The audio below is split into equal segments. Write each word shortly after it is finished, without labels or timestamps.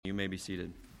may be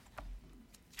seated.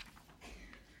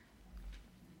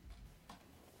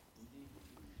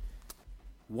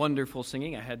 Wonderful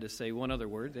singing. I had to say one other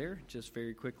word there, just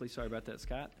very quickly. Sorry about that,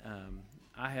 Scott.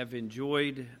 I have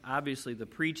enjoyed, obviously, the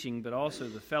preaching, but also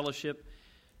the fellowship.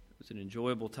 It was an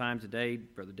enjoyable time today.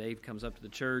 Brother Dave comes up to the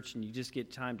church, and you just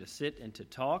get time to sit and to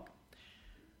talk.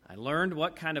 I learned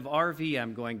what kind of RV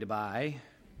I'm going to buy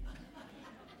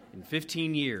in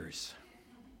 15 years.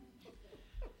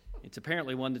 It's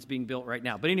apparently one that's being built right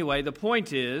now. But anyway, the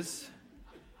point is,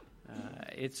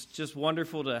 it's just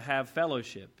wonderful to have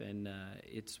fellowship, and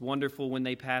it's wonderful when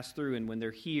they pass through and when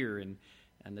they're here and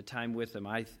the time with them.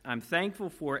 I'm thankful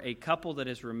for a couple that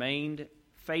has remained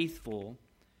faithful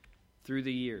through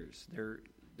the years.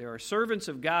 There are servants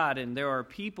of God, and there are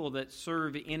people that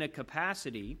serve in a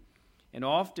capacity, and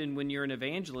often when you're an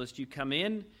evangelist, you come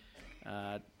in.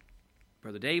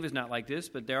 Brother Dave is not like this,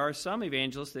 but there are some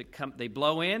evangelists that come, they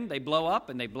blow in, they blow up,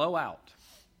 and they blow out.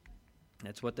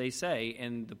 That's what they say,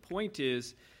 and the point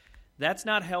is, that's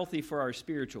not healthy for our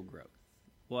spiritual growth.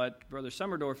 What Brother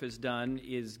Summerdorf has done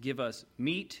is give us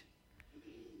meat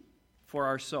for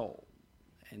our soul.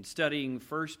 And studying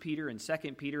 1 Peter and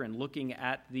 2 Peter and looking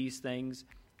at these things,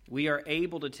 we are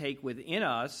able to take within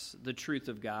us the truth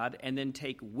of God and then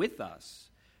take with us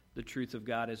the truth of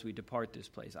God as we depart this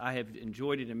place. I have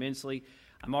enjoyed it immensely.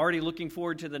 I'm already looking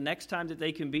forward to the next time that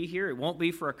they can be here. It won't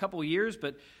be for a couple years,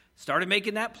 but started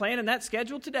making that plan and that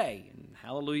schedule today. And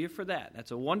hallelujah for that.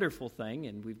 That's a wonderful thing,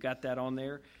 and we've got that on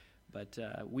there. But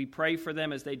we pray for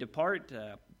them as they depart.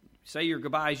 Say your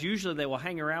goodbyes. Usually they will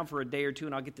hang around for a day or two,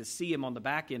 and I'll get to see them on the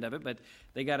back end of it. But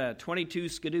they got a 22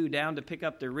 Skidoo down to pick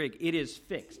up their rig. It is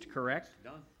fixed, correct?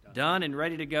 Done and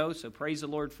ready to go, so praise the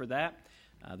Lord for that.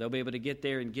 They'll be able to get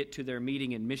there and get to their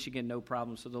meeting in Michigan, no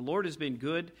problem. So the Lord has been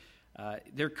good.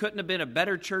 There couldn't have been a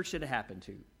better church that it happened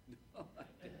to.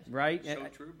 Right? So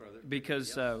true, brother.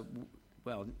 Because,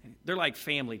 well, they're like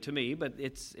family to me, but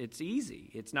it's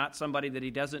easy. It's not somebody that he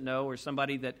doesn't know or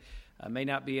somebody that may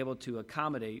not be able to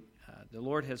accommodate. The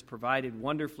Lord has provided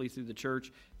wonderfully through the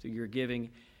church, through your giving.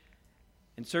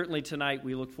 And certainly tonight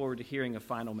we look forward to hearing a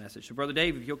final message. So, Brother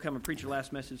Dave, if you'll come and preach your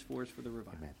last message for us for the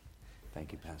revival. Amen.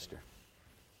 Thank you, Pastor.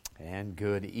 And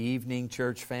good evening,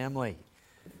 church family.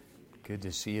 Good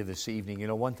to see you this evening. You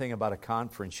know, one thing about a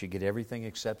conference, you get everything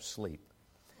except sleep.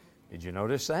 Did you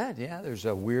notice that? Yeah, there's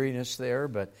a weariness there,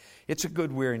 but it's a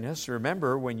good weariness.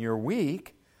 Remember, when you're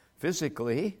weak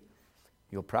physically,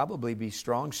 you'll probably be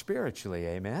strong spiritually.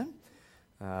 Amen?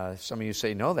 Some of you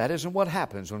say, no, that isn't what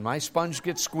happens. When my sponge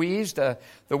gets squeezed, the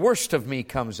worst of me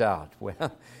comes out.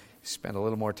 Well, spend a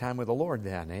little more time with the Lord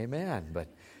then. Amen. But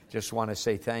just want to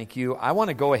say thank you. I want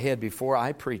to go ahead before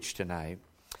I preach tonight.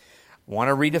 I want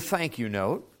to read a thank you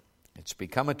note. It's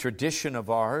become a tradition of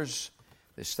ours.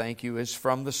 This thank you is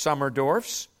from the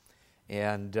Summerdorfs.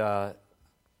 And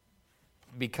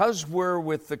because we're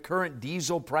with the current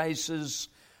diesel prices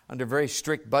under very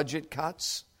strict budget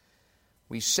cuts,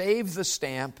 we save the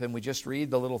stamp and we just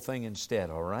read the little thing instead,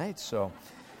 all right? So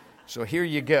here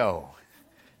you go.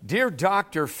 Dear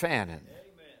Dr. Fannin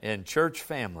and church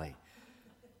family,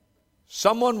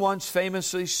 someone once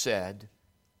famously said,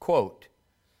 quote,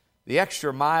 "The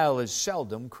extra mile is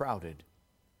seldom crowded.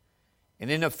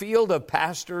 And in a field of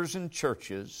pastors and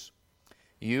churches,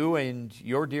 you and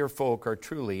your dear folk are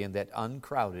truly in that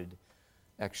uncrowded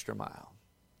extra mile.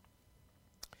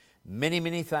 Many,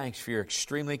 many thanks for your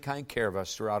extremely kind care of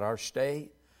us throughout our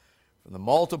stay, from the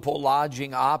multiple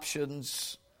lodging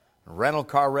options, rental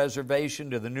car reservation,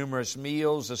 to the numerous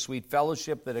meals, the sweet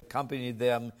fellowship that accompanied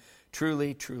them.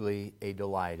 Truly, truly a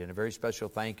delight." And a very special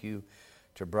thank you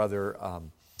to Brother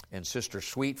and Sister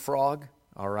Sweet Frog.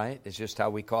 All right, it's just how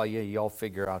we call you. Y'all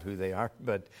figure out who they are.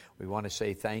 But we want to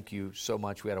say thank you so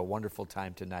much. We had a wonderful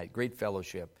time tonight. Great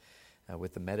fellowship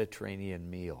with the Mediterranean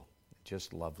meal.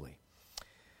 Just lovely.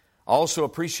 Also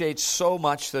appreciate so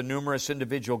much the numerous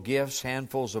individual gifts,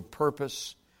 handfuls of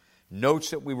purpose,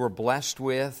 notes that we were blessed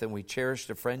with, and we cherish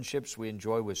the friendships we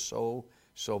enjoy with so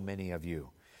many of you.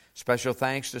 Special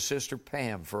thanks to Sister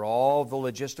Pam for all the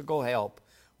logistical help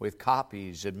with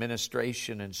copies,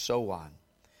 administration, and so on.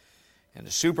 And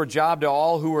a super job to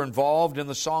all who were involved in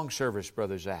the song service,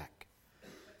 Brother Zach.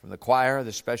 From the choir,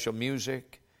 the special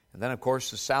music, and then, of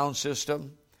course, the sound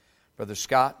system. Brother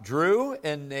Scott, Drew,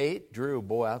 and Nate. Drew,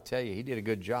 boy, I'll tell you, he did a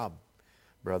good job,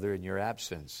 brother, in your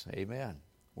absence. Amen.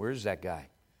 Where's that guy?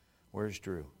 Where's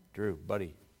Drew? Drew,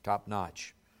 buddy, top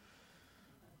notch.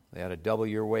 They had to double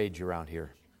your wage around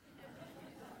here.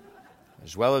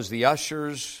 As well as the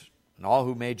ushers and all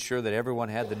who made sure that everyone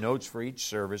had the notes for each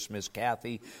service. Miss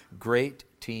Kathy, great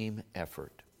team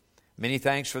effort. Many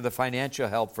thanks for the financial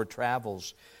help for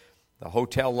travels the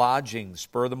hotel lodging,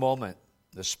 spur of the moment,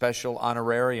 the special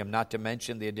honorarium, not to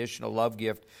mention the additional love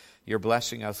gift you're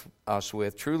blessing us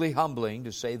with. Truly humbling,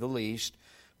 to say the least.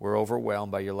 We're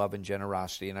overwhelmed by your love and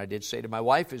generosity. And I did say to my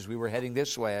wife as we were heading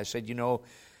this way, I said,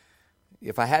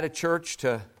 if I had a church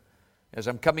as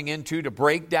I'm coming into, to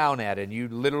break down at, and you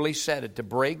literally said it, to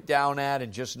break down at,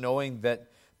 and just knowing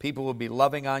that people will be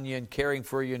loving on you and caring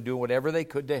for you and doing whatever they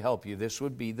could to help you, this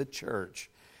would be the church.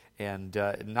 And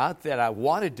not that I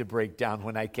wanted to break down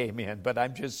when I came in, but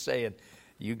I'm just saying,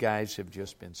 you guys have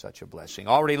just been such a blessing.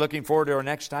 Already looking forward to our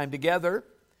next time together.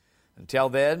 Until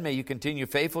then, may you continue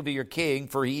faithful to your King,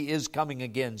 for He is coming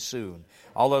again soon.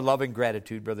 All our love and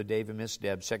gratitude, Brother Dave and Miss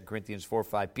Deb. 2 Corinthians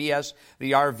 4:5. P.S.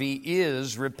 The RV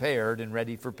is repaired and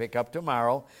ready for pickup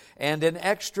tomorrow. And an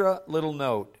extra little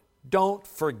note, don't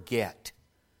forget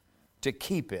to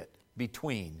keep it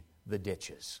between the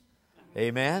ditches.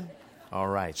 Amen? All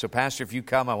right. So, Pastor, if you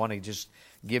come, I want to just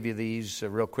give you these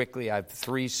real quickly. I have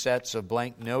 3 sets of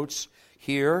blank notes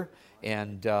here.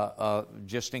 And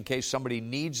just in case somebody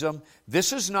needs them,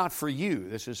 this is not for you.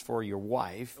 This is for your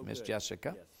wife, Miss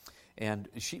Jessica. Yes. And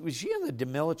was she in the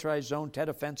demilitarized zone, Tet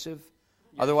Offensive,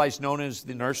 otherwise known as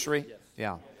the nursery?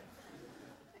 Yes.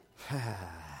 Yeah.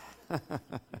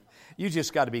 You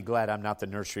just got to be glad I'm not the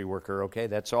nursery worker, okay?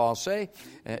 That's all I'll say.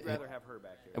 We'd rather have her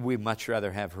back there. We'd much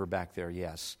rather have her back there,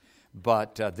 yes.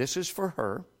 But this is for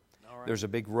her. All right. There's a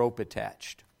big rope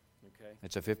attached. Okay.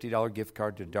 It's a $50 gift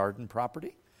card to Darden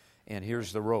Property. And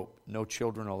here's the rope. No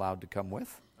children allowed to come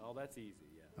with. Oh, that's easy,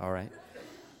 yeah. All right.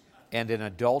 And an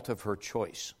adult of her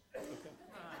choice. Okay.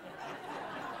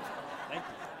 Thank you.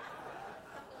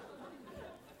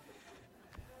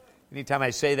 Anytime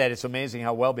I say that, it's amazing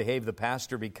how well-behaved the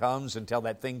pastor becomes until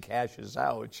that thing cashes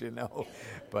out,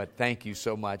 But thank you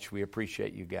so much. We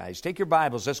appreciate you guys. Take your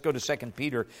Bibles. Let's go to 2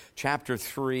 Peter chapter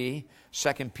 3.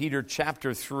 2 Peter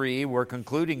chapter 3. We're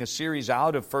concluding a series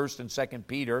out of 1 and 2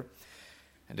 Peter.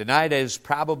 And tonight is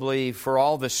probably, for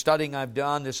all the studying I've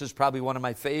done, this is probably one of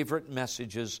my favorite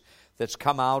messages that's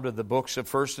come out of the books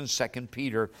of 1 and 2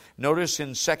 Peter. Notice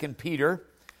in 2 Peter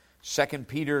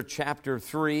chapter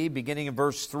 3, beginning in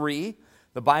verse 3,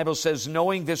 the Bible says,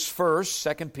 knowing this first,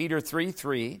 2 Peter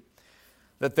 3:3,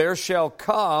 that there shall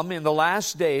come in the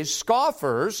last days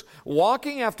scoffers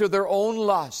walking after their own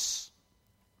lusts,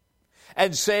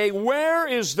 and saying, where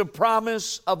is the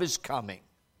promise of His coming?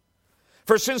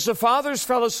 For since the fathers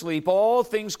fell asleep, all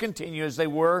things continue as they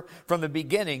were from the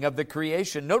beginning of the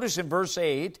creation. Notice in verse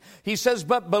 8, he says,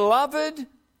 but beloved,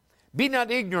 be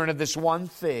not ignorant of this one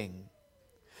thing,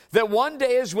 that one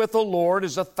day is with the Lord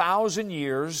as 1,000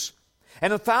 years,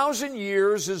 and 1,000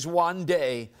 years is one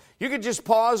day. You could just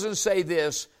pause and say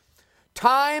this,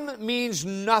 time means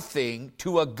nothing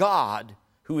to a God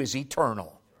who is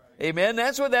eternal. Amen.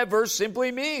 That's what that verse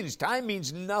simply means. Time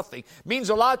means nothing. It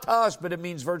means a lot to us, but it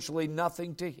means virtually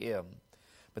nothing to Him.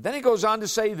 But then he goes on to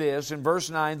say this in verse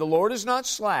 9, the Lord is not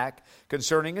slack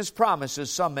concerning His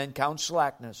promises, some men count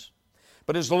slackness,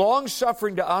 but is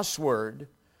long-suffering to usward,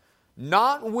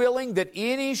 not willing that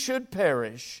any should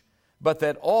perish, but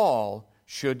that all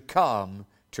should come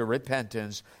to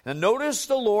repentance. And notice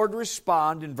the Lord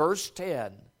respond in verse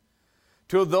 10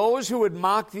 to those who would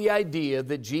mock the idea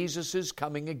that Jesus is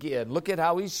coming again. Look at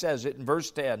how He says it in verse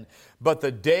 10. But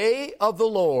the day of the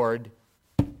Lord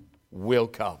will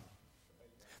come.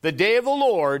 The day of the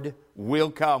Lord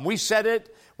will come. We said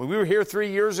it when we were here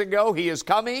 3 years ago. He is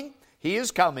coming. He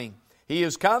is coming. He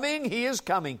is coming. He is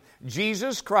coming.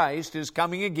 Jesus Christ is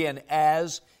coming again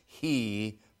as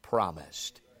He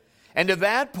promised. And to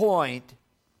that point,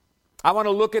 I want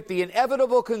to look at the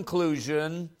inevitable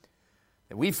conclusion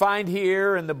that we find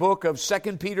here in the book of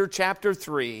 2 Peter chapter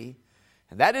 3.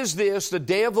 And that is this, the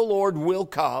day of the Lord will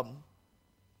come.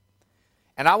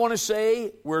 And I want to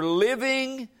say, we're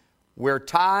living where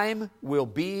time will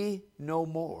be no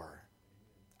more.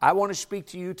 I want to speak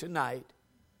to you tonight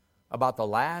about the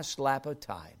last lap of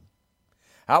time.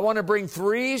 I want to bring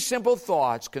 3 simple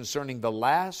thoughts concerning the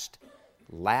last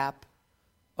lap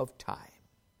of time.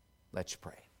 Let's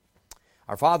pray.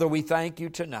 Our Father, we thank You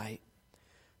tonight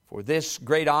for this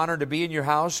great honor to be in Your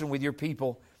house and with Your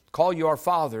people, call You our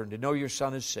Father and to know Your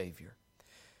Son as Savior.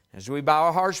 As we bow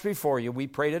our hearts before You, we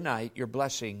pray tonight Your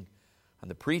blessing on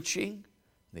the preaching,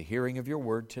 the hearing of Your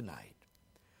word tonight.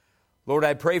 Lord,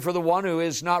 I pray for the one who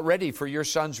is not ready for Your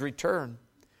Son's return.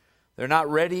 They're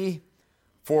not ready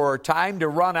for time to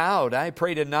run out. I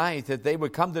pray tonight that they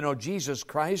would come to know Jesus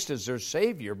Christ as their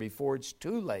Savior before it's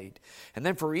too late. And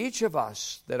then for each of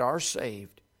us that are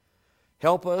saved,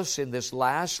 help us in this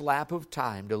last lap of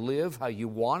time to live how You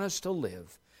want us to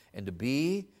live and to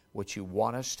be what You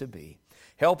want us to be.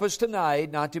 Help us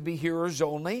tonight not to be hearers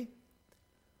only,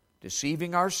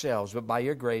 deceiving ourselves, but by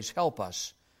your grace help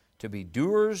us to be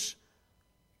doers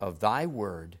of thy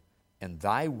word and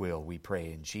thy will, we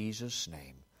pray in Jesus'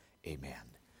 name. Amen.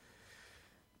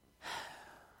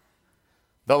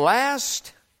 The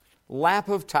last lap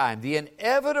of time, the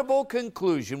inevitable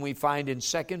conclusion we find in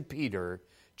 2 Peter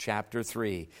chapter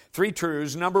 3. 3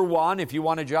 truths. Number one, if you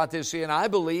want to jot this in, I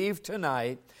believe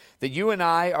tonight that you and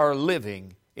I are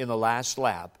living in the last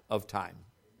lap of time.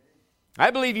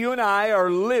 I believe you and I are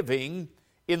living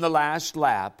in the last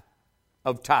lap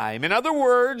of time. In other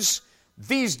words,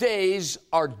 these days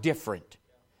are different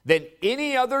than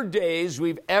any other days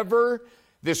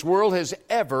this world has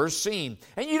ever seen.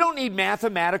 And you don't need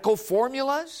mathematical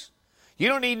formulas. You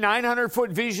don't need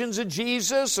 900-foot visions of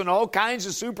Jesus and all kinds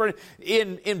of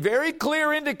in very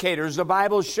clear indicators, the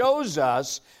Bible shows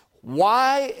us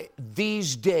why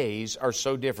these days are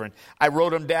so different. I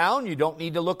wrote them down. You don't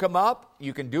need to look them up.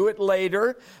 You can do it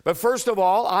later. But first of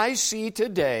all, I see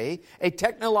today a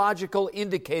technological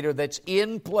indicator that's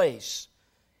in place.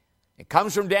 It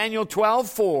comes from Daniel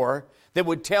 12:4 that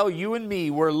would tell you and me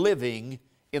we're living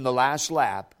in the last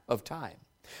lap of time.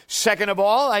 Second of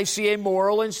all, I see a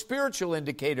moral and spiritual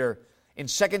indicator in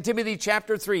 2 Timothy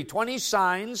chapter 3, 20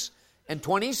 signs and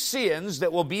 20 sins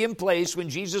that will be in place when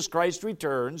Jesus Christ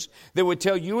returns that would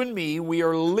tell you and me we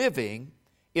are living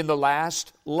in the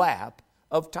last lap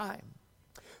of time.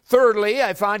 Thirdly,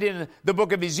 I find in the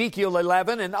book of Ezekiel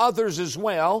 11 and others as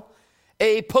well,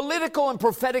 a political and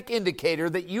prophetic indicator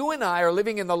that you and I are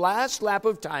living in the last lap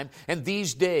of time and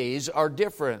these days are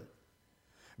different.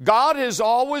 God has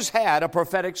always had a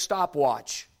prophetic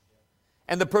stopwatch,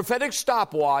 and the prophetic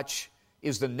stopwatch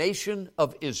is the nation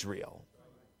of Israel.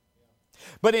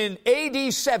 But in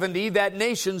AD 70, that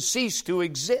nation ceased to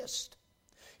exist.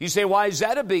 You say, why is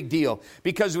that a big deal?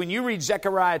 Because when you read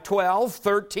Zechariah 12,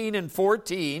 13, and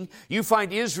 14, you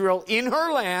find Israel in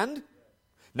her land,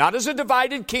 not as a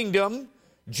divided kingdom,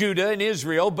 Judah and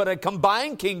Israel, but a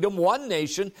combined kingdom, one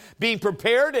nation, being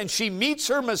prepared, and she meets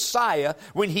her Messiah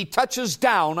when he touches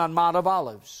down on Mount of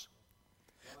Olives.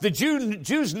 The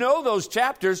Jews know those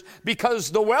chapters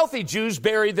because the wealthy Jews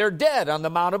buried their dead on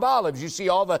the Mount of Olives. You see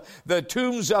all the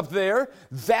tombs up there,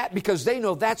 because they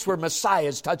know that's where Messiah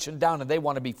is touching down and they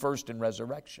want to be first in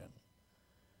resurrection.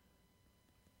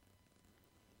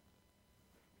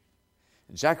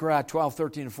 And Zechariah 12,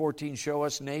 13, and 14 show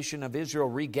us nation of Israel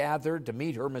regathered to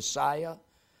meet her Messiah.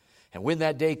 And when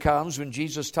that day comes, when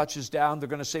Jesus touches down, they're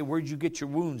going to say, where'd you get your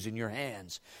wounds in your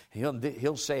hands? And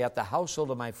he'll say, at the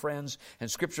household of my friends. And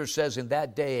Scripture says, in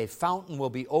that day a fountain will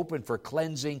be opened for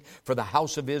cleansing for the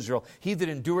house of Israel. He that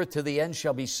endureth to the end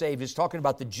shall be saved. He's talking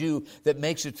about the Jew that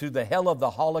makes it through the hell of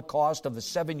the Holocaust of the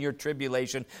 7-year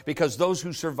tribulation, because those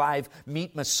who survive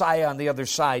meet Messiah on the other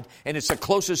side. And it's the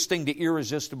closest thing to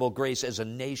irresistible grace. As a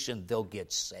nation, they'll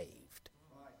get saved.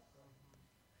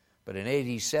 But in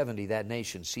AD 70, that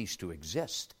nation ceased to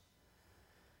exist.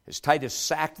 As Titus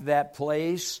sacked that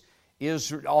place,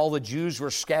 all the Jews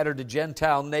were scattered to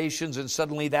Gentile nations, and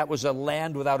suddenly that was a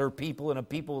land without her people and a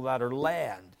people without her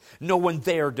land. No one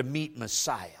there to meet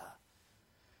Messiah.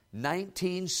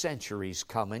 19 centuries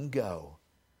come and go.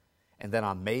 And then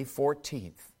on May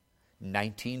 14th,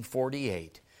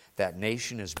 1948, that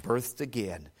nation is birthed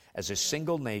again as a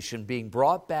single nation, being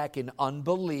brought back in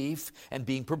unbelief and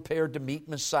being prepared to meet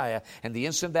Messiah. And the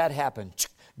instant that happened,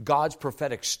 God's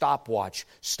prophetic stopwatch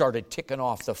started ticking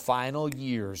off the final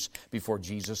years before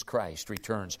Jesus Christ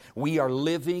returns. We are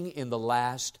living in the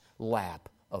last lap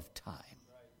of time.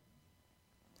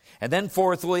 And then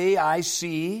fourthly, I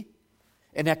see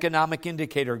an economic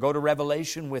indicator. Go to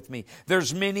Revelation with me.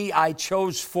 There's many. I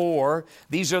chose 4.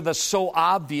 These are the so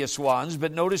obvious ones.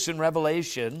 But notice in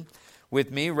Revelation with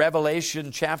me,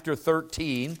 Revelation chapter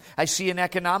 13, I see an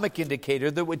economic indicator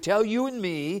that would tell you and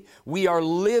me we are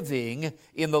living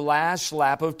in the last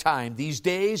lap of time. These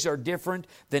days are different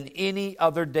than any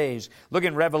other days. Look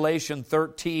in Revelation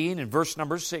 13 and verse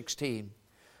number 16.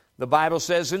 The Bible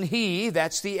says, and he,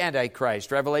 that's the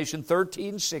Antichrist, Revelation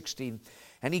 13, 16,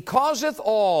 and he causeth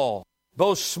all,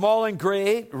 both small and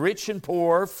great, rich and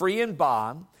poor, free and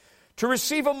bond, to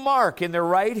receive a mark in their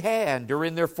right hand or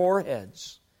in their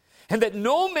foreheads, and that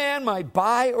no man might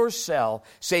buy or sell,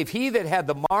 save he that had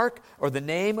the mark or the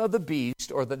name of the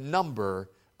beast or the number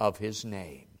of his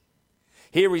name.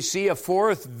 Here we see a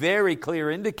fourth very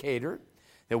clear indicator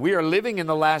that we are living in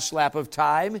the last lap of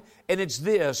time, and it's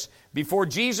this: before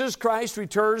Jesus Christ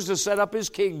returns to set up his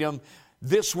kingdom,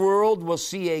 this world will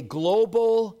see a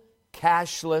global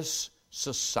cashless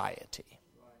society.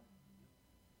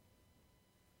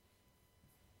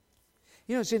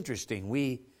 You know, it's interesting.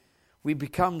 We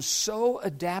become so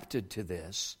adapted to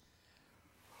this.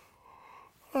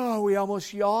 Oh, we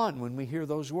almost yawn when we hear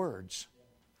those words.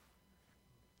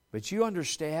 But you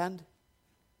understand,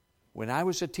 when I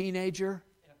was a teenager,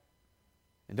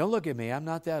 and don't look at me, I'm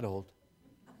not that old.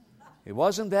 It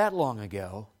wasn't that long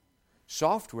ago.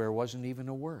 Software wasn't even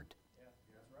a word.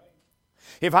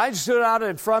 If I stood out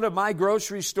in front of my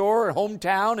grocery store or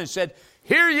hometown and said,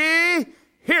 "Hear ye,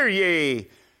 hear ye.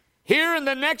 Here in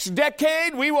the next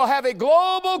decade, we will have a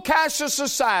global cashless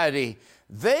society,"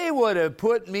 they would have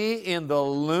put me in the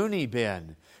loony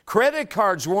bin. Credit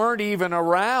cards weren't even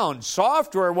around.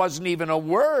 Software wasn't even a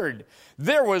word.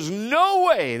 There was no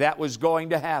way that was going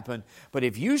to happen. But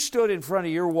if you stood in front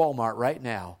of your Walmart right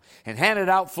now and handed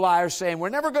out flyers saying, "We're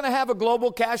never going to have a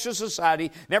global cashless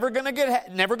society, never going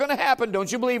to happen,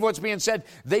 don't you believe what's being said?"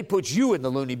 They put you in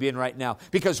the loony bin right now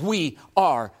because we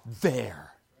are there.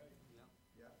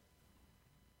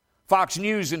 Fox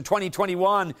News in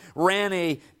 2021 ran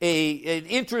an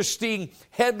interesting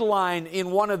headline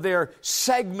in one of their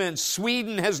segments.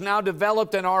 Sweden has now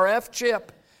developed an RF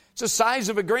chip. It's the size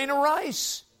of a grain of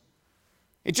rice.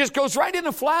 It just goes right in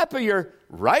the flap of your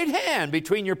right hand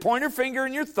between your pointer finger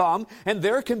and your thumb, and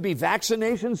there can be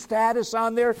vaccination status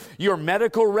on there, your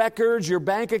medical records, your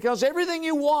bank accounts, everything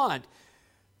you want.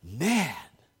 Man,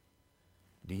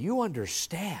 do you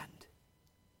understand?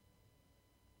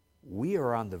 We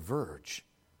are on the verge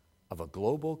of a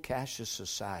global cashless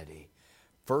society,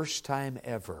 first time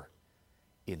ever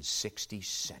in 60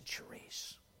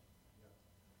 centuries.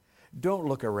 Don't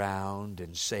look around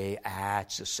and say,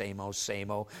 it's the same old, same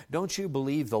old. Don't you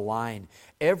believe the line?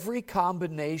 Every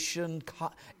combination,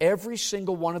 every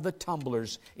single one of the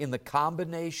tumblers in the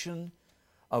combination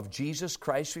of Jesus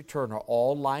Christ's return are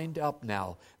all lined up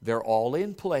now. They're all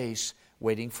in place,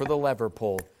 waiting for the lever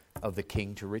pull of the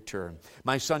King to return.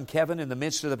 My son Kevin, in the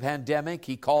midst of the pandemic,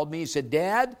 he called me. He said,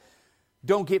 "Dad,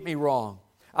 don't get me wrong.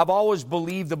 I've always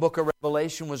believed the book of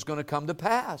Revelation was going to come to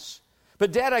pass.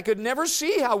 But Dad, I could never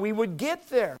see how we would get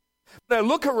there. But I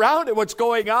look around at what's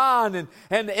going on and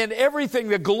everything,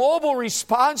 the global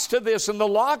response to this and the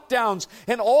lockdowns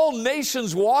and all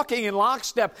nations walking in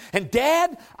lockstep. And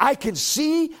Dad, I can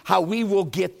see how we will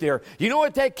get there." You know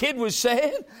what that kid was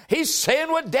saying? He's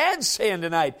saying what Dad's saying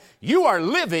tonight. You are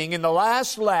living in the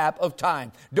last lap of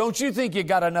time. Don't you think you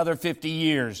got another 50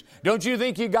 years? Don't you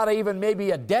think you got even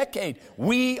maybe a decade?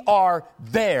 We are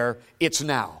there. It's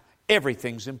now.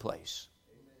 Everything's in place.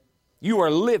 You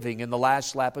are living in the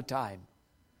last lap of time.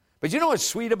 But you know what's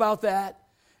sweet about that?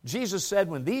 Jesus said,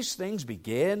 when these things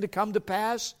begin to come to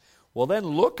pass, well then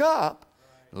look up,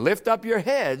 lift up your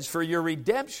heads, for your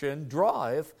redemption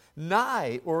draweth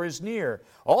nigh or is near.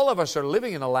 All of us are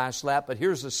living in the last lap, but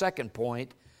here's the second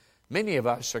point. Many of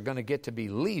us are going to get to be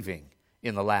leaving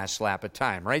in the last lap of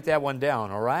time. Write that one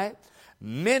down, all right?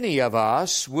 Many of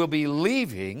us will be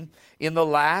leaving in the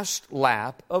last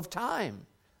lap of time.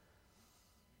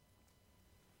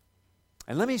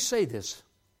 And let me say this,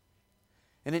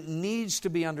 and it needs to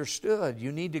be understood.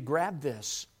 You need to grab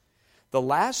this. The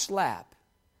last lap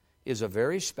is a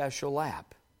very special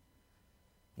lap.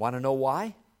 Want to know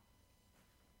why?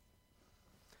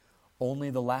 Only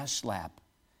the last lap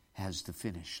has the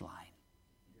finish line.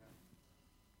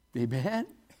 Amen?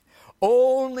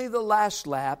 Only the last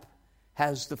lap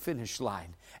has the finish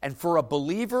line. And for a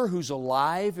believer who's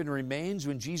alive and remains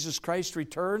when Jesus Christ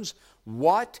returns,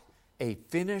 what a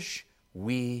finish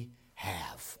we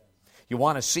have. You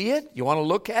want to see it? You want to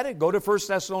look at it? Go to 1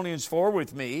 Thessalonians 4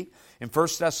 with me. In 1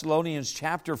 Thessalonians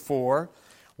chapter 4,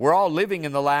 we're all living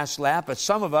in the last lap, but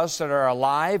some of us that are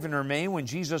alive and remain when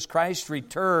Jesus Christ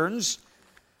returns,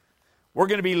 we're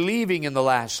going to be leaving in the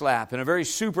last lap in a very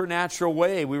supernatural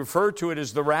way. We refer to it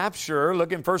as the rapture.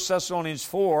 Look in 1 Thessalonians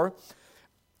 4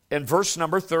 and verse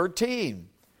number 13.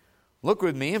 Look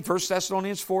with me in 1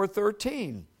 Thessalonians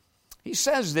 4:13. He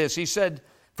says this. He said,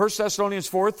 1 Thessalonians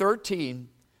 4:13,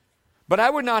 "But I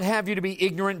would not have you to be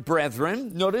ignorant,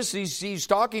 brethren." Notice he's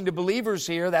talking to believers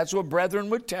here. That's what brethren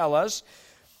would tell us.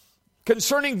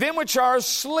 "Concerning them which are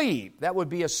asleep," that would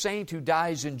be a saint who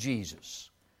dies in Jesus,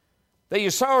 "that you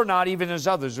sorrow not even as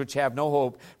others which have no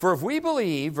hope. For if we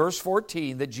believe," verse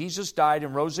 14, "that Jesus died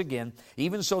and rose again,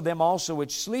 even so them also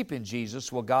which sleep in Jesus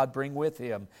will God bring with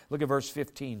him." Look at verse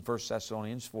 15, 1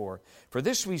 Thessalonians 4. "For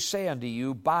this we say unto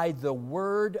you by the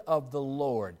word of the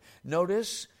Lord."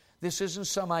 Notice, this isn't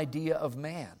some idea of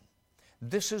man.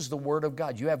 This is the word of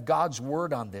God. You have God's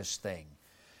word on this thing.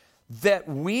 "That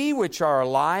we which are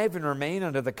alive and remain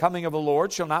unto the coming of the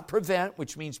Lord shall not prevent,"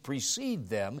 which means precede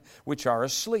them, "which are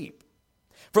asleep.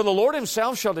 For the Lord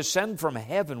himself shall descend from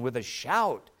heaven with a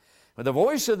shout, with the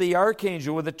voice of the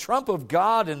archangel, with the trump of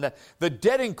God, and the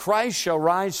dead in Christ shall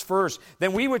rise first.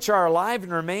 Then we which are alive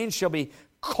and remain shall be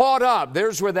caught up.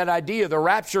 There's where that idea, the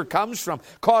rapture, comes from.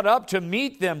 Caught up to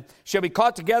meet them, shall be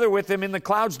caught together with them in the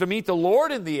clouds to meet the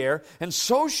Lord in the air, and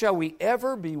so shall we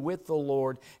ever be with the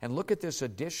Lord. And look at this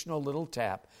additional little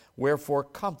tap. Wherefore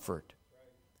comfort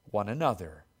one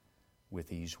another with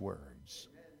these words.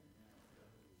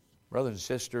 Brothers and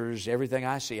sisters, everything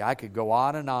I see, I could go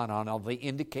on all the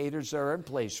indicators that are in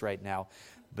place right now.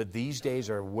 But these days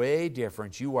are way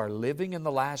different. You are living in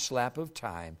the last lap of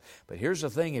time. But here's the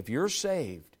thing, if you're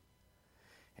saved,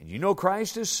 and you know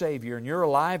Christ is Savior, and you're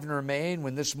alive and remain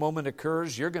when this moment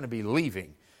occurs, you're going to be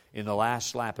leaving in the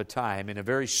last lap of time in a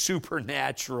very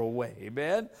supernatural way.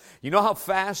 Amen? You know how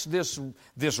fast this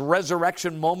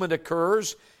resurrection moment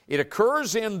occurs? It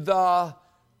occurs in the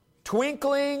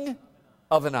twinkling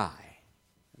of an eye.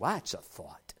 Well, that's a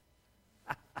thought.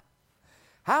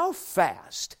 How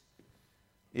fast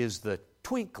is the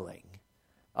twinkling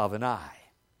of an eye?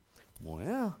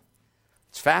 Well,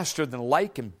 it's faster than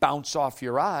light can bounce off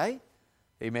your eye.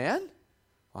 Amen?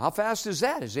 Well, how fast is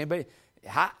that? Is anybody?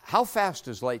 How fast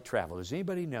does light travel? Does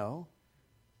anybody know?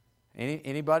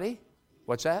 Anybody?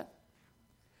 What's that?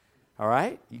 All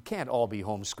right? You can't all be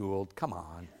homeschooled. Come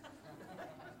on.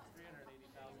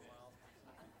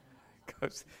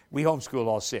 We homeschooled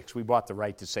all six. We bought the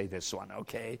right to say this one,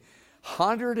 okay?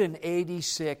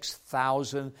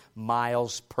 186,000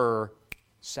 miles per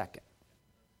second.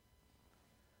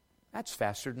 That's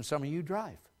faster than some of you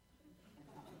drive.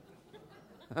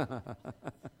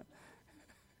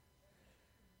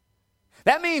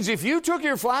 That means if you took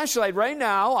your flashlight right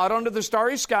now out onto the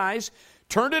starry skies,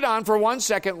 turned it on for 1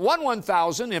 second,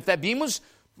 1/1000, if that beam was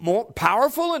more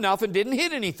powerful enough and didn't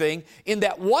hit anything, in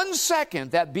that 1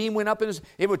 second that beam went up,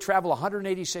 it would travel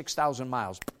 186,000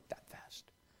 miles. That fast.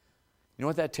 You know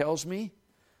what that tells me?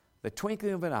 The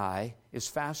twinkling of an eye is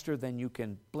faster than you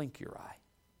can blink your eye.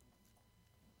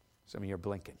 Some of you are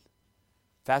blinking.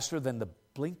 Faster than the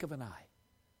blink of an eye.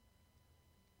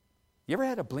 You ever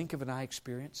had a blink of an eye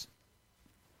experience?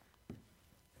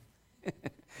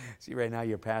 See, right now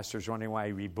your pastor's wondering why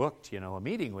he rebooked, a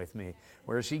meeting with me.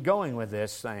 Where is he going with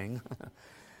this thing?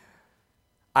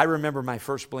 I remember my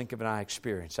first blink of an eye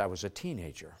experience. I was a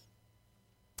teenager.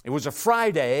 It was a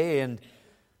Friday, and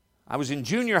I was in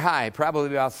junior high, probably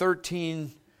about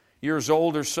 13 years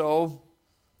old or so.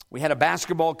 We had a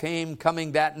basketball game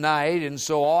coming that night, and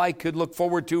so all I could look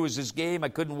forward to was this game. I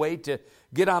couldn't wait to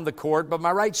get on the court, but my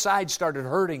right side started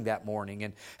hurting that morning.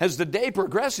 And as the day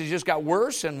progressed, it just got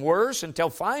worse and worse until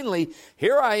finally,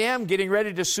 here I am getting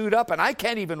ready to suit up, and I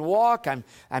can't even walk.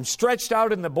 I'm stretched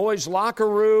out in the boys' locker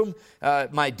room.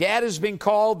 My dad has been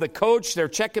called, the coach, they're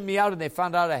checking me out, and they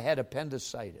found out I had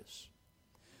appendicitis.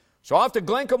 So off to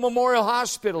Glencoe Memorial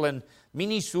Hospital in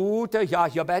Minnesota,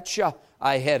 you betcha,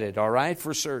 I headed, all right,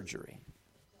 for surgery.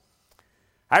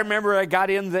 I remember I got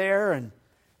in there, and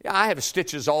I have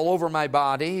stitches all over my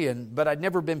body, but I'd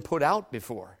never been put out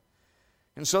before.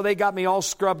 And so they got me all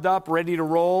scrubbed up, ready to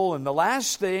roll, and the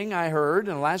last thing I heard,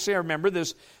 and the last thing I remember,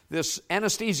 this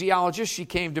anesthesiologist, she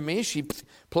came to me, she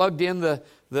plugged in the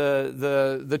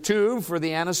tube for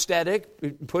the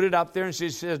anesthetic, put it up there, and she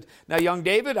said, "Now, young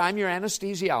David, I'm your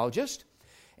anesthesiologist,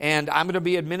 and I'm going to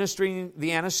be administering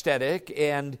the anesthetic,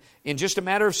 and in just a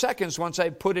matter of seconds, once I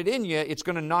put it in you, it's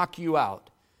going to knock you out.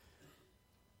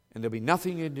 And there'll be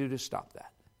nothing you can do to stop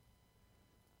that."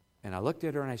 And I looked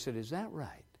at her and I said, "Is that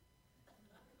right?"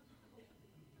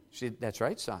 She said, "That's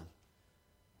right, son."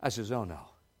 I says, "Oh, no.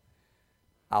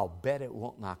 I'll bet it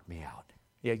won't knock me out."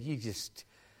 Yeah, you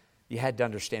had to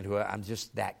understand who I'm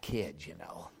just that kid, She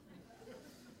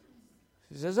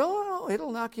says, "Oh, no,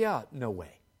 it'll knock you out." No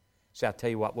way. So I'll tell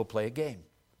you what, we'll play a game.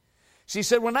 She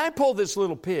said, "When I pull this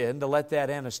little pin to let that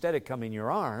anesthetic come in your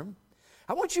arm,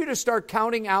 I want you to start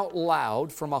counting out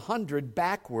loud from 100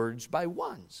 backwards by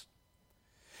ones.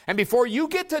 And before you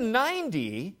get to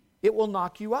 90, it will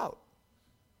knock you out."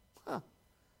 Huh.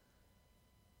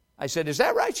 I said, "Is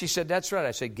that right?" She said, "That's right."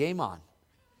 I said, "Game on."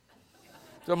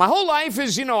 So my whole life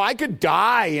is, I could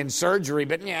die in surgery,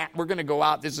 but we're going to go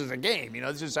out. This is a game.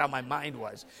 This is how my mind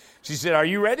was. She said, "Are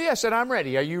you ready?" I said, "I'm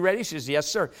ready." "Are you ready?" She says, "Yes,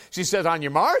 sir." She says, "On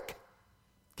your mark,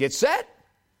 get set,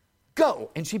 go."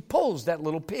 And she pulls that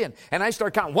little pin. And I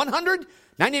start counting 100,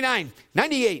 99,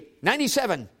 98,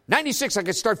 97, 96. I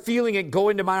could start feeling it go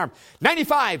into my arm.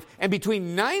 95. And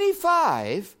between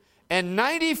 95 and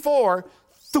 94,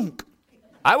 thunk.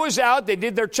 I was out. They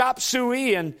did their chop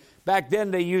suey. And back then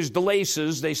they used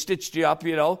laces. They stitched you up,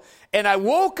 And I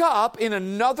woke up in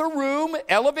another room,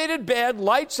 elevated bed,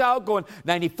 lights out, going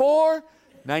 94,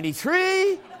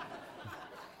 93,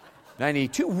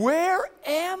 92. Where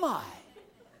am I?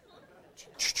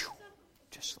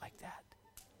 Just like that.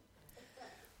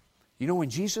 You know,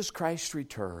 when Jesus Christ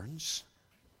returns,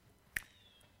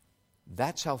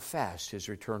 that's how fast His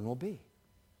return will be.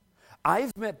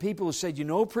 I've met people who said, you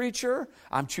know, preacher,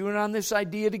 I'm chewing on this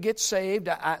idea to get saved.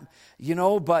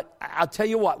 But I'll tell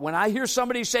you what, when I hear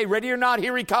somebody say, ready or not,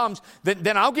 here He comes,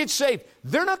 then I'll get saved.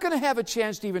 They're not going to have a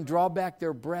chance to even draw back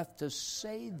their breath to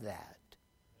say that.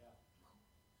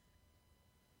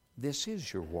 This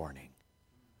is your warning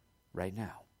right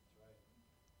now.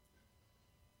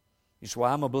 You say,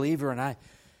 well, I'm a believer and I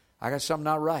got something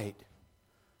not right.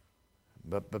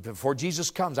 But before Jesus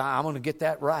comes, I'm going to get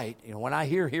that right. You know, when I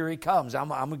hear, here He comes, I'm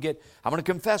going to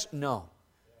confess. No,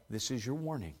 this is your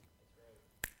warning.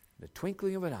 The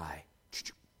twinkling of an eye,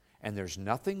 and there's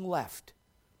nothing left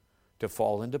to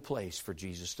fall into place for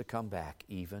Jesus to come back,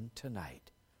 even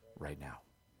tonight, right now.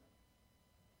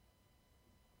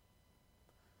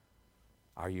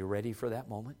 Are you ready for that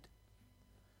moment?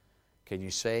 Can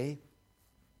you say,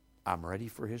 I'm ready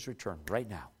for His return right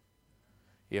now?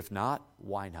 If not,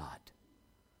 why not?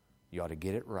 You ought to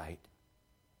get it right.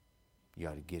 You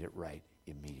ought to get it right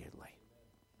immediately.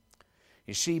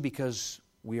 You see, because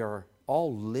we are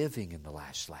all living in the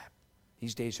last lap.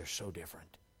 These days are so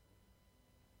different.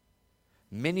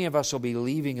 Many of us will be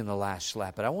leaving in the last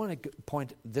lap, but I want to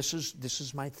point, this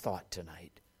is my thought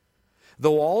tonight.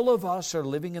 Though all of us are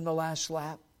living in the last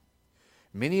lap,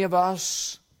 many of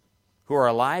us who are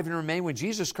alive and remain, when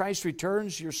Jesus Christ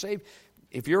returns, you're saved.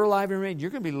 If you're alive and remain, you're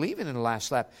going to be leaving in the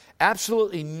last lap.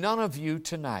 Absolutely none of you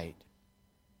tonight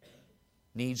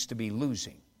needs to be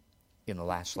losing in the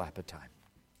last lap of time.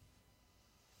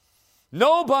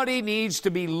 Nobody needs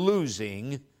to be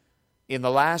losing in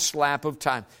the last lap of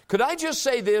time. Could I just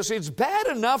say this? It's bad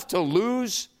enough to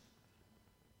lose,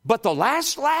 but the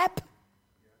last lap?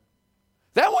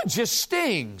 That one just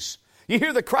stings. You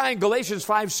hear the cry in Galatians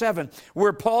 5:7,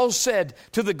 where Paul said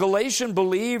to the Galatian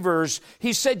believers,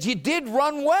 he said, you did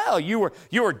run well. You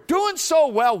were doing so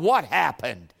well. What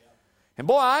happened? And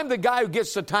boy, I'm the guy who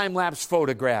gets the time-lapse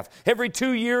photograph. Every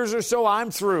 2 years or so,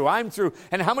 I'm through.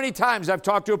 And how many times I've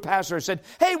talked to a pastor and said,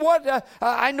 hey,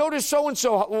 I noticed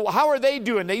so-and-so. How are they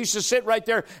doing? They used to sit right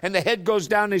there, and the head goes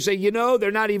down, and they say,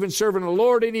 they're not even serving the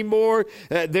Lord anymore.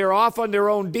 They're off on their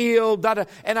own deal.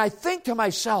 And I think to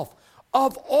myself,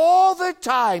 of all the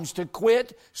times to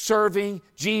quit serving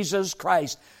Jesus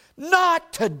Christ,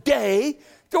 not today.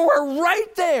 We're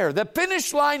right there. The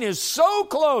finish line is so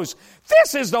close.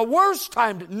 This is the worst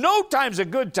time. No time's a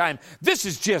good time. This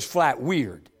is just flat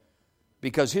weird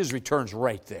because His return's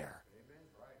right there.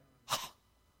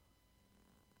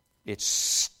 It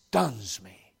stuns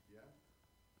me.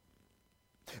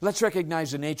 Let's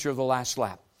recognize the nature of the last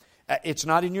lap. It's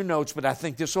not in your notes, but I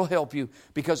think this will help you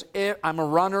because I'm a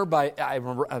runner,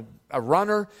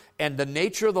 and the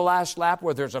nature of the last lap,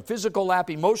 whether it's a physical lap,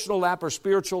 emotional lap, or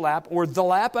spiritual lap, or the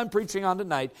lap I'm preaching on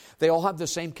tonight, they all have the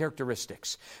same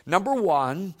characteristics. Number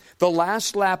one, the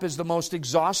last lap is the most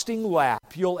exhausting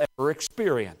lap you'll ever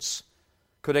experience.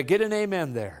 Could I get an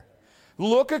amen there?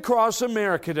 Look across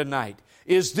America tonight.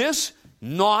 Is this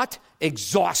not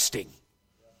exhausting?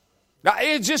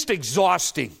 It's just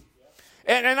exhausting.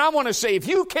 And I want to say, if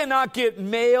you cannot get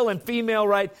male and female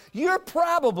right, you're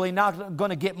probably not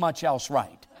going to get much else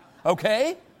right.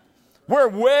 Okay? We're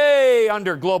way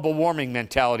under global warming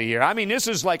mentality here. I mean, this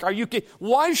is like,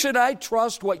 why should I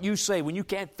trust what you say when you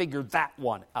can't figure that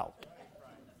one out?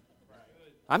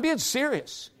 I'm being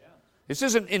serious. This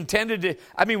isn't intended to,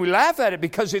 we laugh at it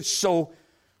because it's so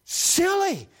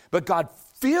silly. But God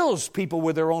fills people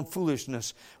with their own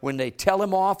foolishness when they tell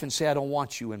Him off and say, I don't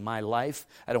want you in my life.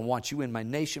 I don't want you in my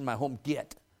nation, my home.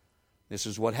 This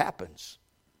is what happens.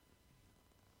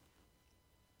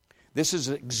 This is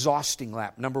an exhausting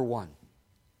lap, number one.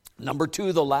 Number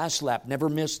two, the last lap, never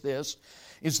miss this,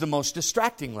 is the most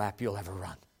distracting lap you'll ever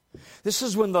run. This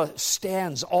is when the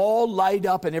stands all light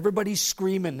up and everybody's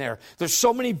screaming there. There's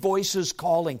so many voices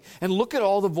calling. And look at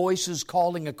all the voices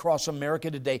calling across America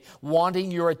today,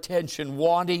 wanting your attention,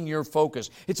 wanting your focus.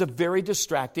 It's a very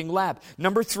distracting lap.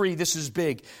 Number three, this is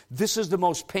big. This is the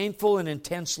most painful and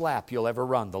intense lap you'll ever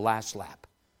run, the last lap.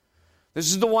 This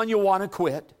is the one you want to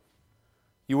quit.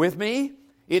 You with me?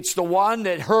 It's the one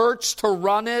that hurts to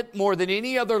run it more than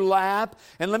any other lap.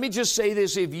 And let me just say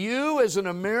this. If you, as an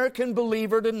American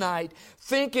believer tonight,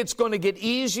 think it's going to get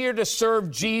easier to serve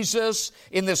Jesus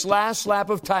in this last lap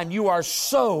of time, you are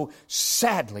so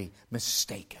sadly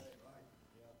mistaken.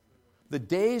 The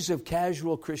days of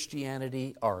casual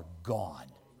Christianity are gone.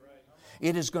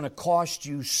 It is going to cost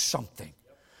you something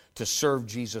to serve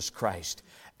Jesus Christ.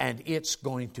 And it's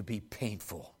going to be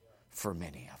painful for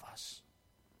many of us.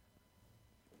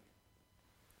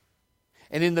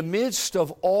 And in the midst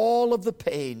of all of the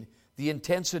pain, the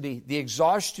intensity, the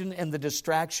exhaustion, and the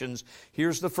distractions,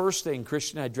 here's the first thing.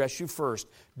 Christian, I address you first.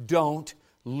 Don't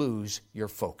lose your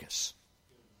focus.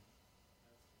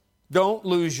 Don't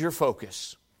lose your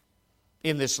focus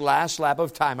in this last lap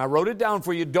of time. I wrote it down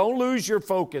for you. Don't lose your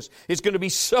focus. It's going to be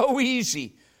so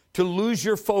easy to lose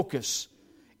your focus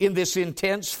in this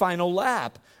intense final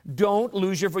lap. Don't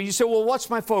lose your focus. You say, well, what's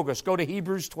my focus? Go to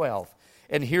Hebrews 12.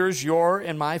 And here's your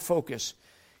and my focus.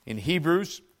 In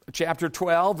Hebrews chapter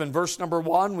 12 and verse number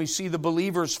 1, we see the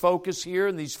believer's focus here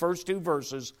in these first two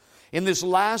verses. In this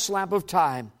last lap of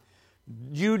time,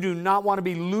 you do not want to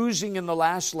be losing in the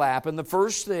last lap. And the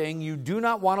first thing you do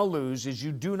not want to lose is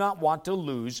you do not want to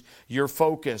lose your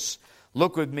focus.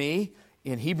 Look with me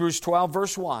in Hebrews 12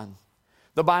 verse 1.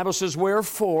 The Bible says,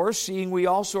 wherefore, seeing we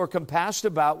also are compassed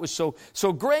about with so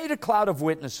great a cloud of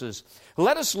witnesses,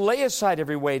 let us lay aside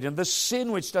every weight and the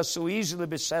sin which does so easily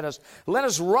beset us. Let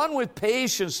us run with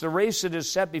patience the race that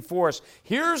is set before us.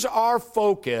 Here's our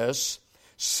focus.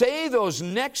 Say those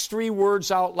next three words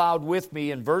out loud with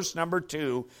me in verse number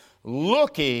 2.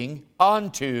 Looking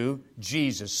unto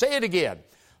Jesus. Say it again.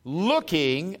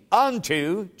 Looking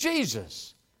unto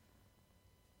Jesus.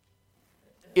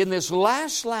 In this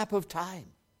last lap of time,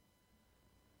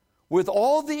 with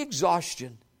all the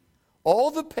exhaustion, all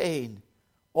the pain,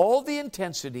 all the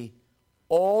intensity,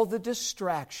 all the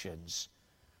distractions,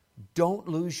 don't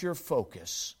lose your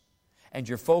focus. And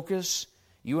your focus,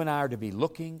 you and I are to be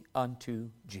looking unto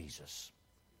Jesus.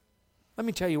 Let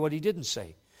me tell you what he didn't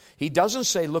say. He doesn't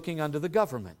say looking unto the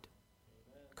government.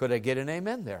 Could I get an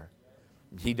amen there?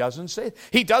 He doesn't say.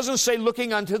 He doesn't say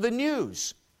looking unto the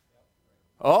news.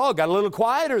 Oh, got a little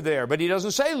quieter there, but he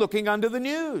doesn't say looking unto the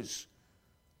news.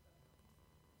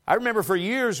 I remember for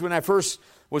years when I first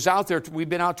was out there, we've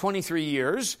been out 23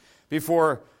 years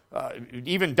before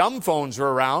even dumb phones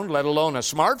were around, let alone a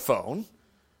smartphone.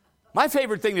 My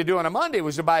favorite thing to do on a Monday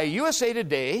was to buy a USA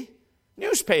Today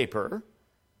newspaper,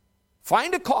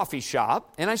 find a coffee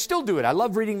shop, and I still do it. I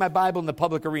love reading my Bible in the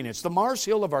public arena. It's the Mars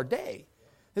Hill of our day.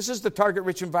 This is the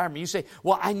target-rich environment. You say,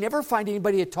 well, I never find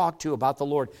anybody to talk to about the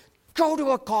Lord. Go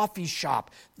to a coffee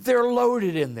shop. They're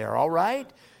loaded in there, all right?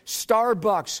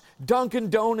 Starbucks, Dunkin'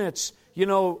 Donuts,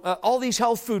 all these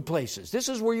health food places. This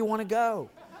is where you want to go.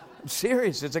 I'm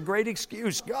serious. It's a great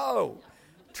excuse. Go.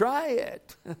 Try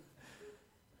it.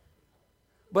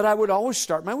 But I would always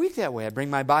start my week that way. I'd bring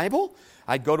my Bible.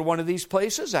 I'd go to one of these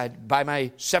places. I'd buy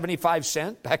my 75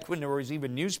 cent, back when there was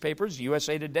even newspapers,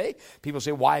 USA Today. People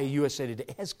say, why a USA Today?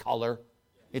 It has color.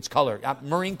 It's color.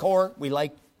 Marine Corps, we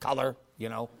like color,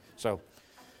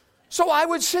 So I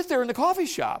would sit there in the coffee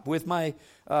shop with my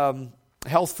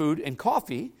health food and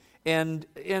coffee, and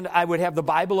I would have the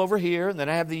Bible over here, and then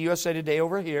I have the USA Today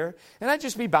over here, and I'd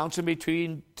just be bouncing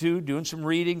between two, doing some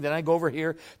reading. Then I'd go over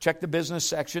here, check the business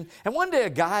section. And one day a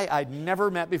guy I'd never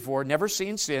met before, never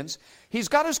seen since, he's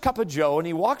got his cup of joe, and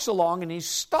he walks along, and he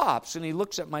stops, and he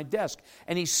looks at my desk,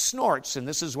 and he snorts, and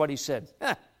this is what he said.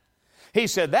 He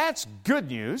said, that's good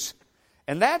news,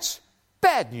 and that's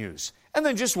bad news, and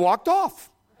then just walked off.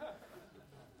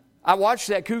 I watched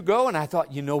that coot go, and I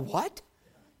thought, you know what?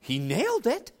 He nailed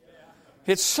it.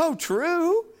 It's so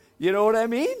true. You know what I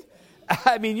mean?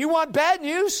 I mean, you want bad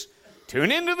news?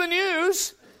 Tune into the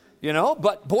news.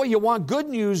 But boy, you want good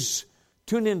news?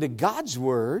 Tune into God's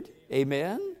Word.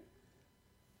 Amen?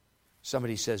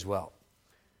 Somebody says, well,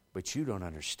 but you don't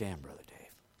understand, Brother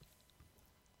Dave.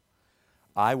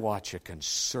 I watch a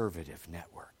conservative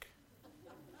network.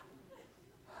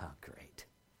 Oh, great.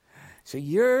 So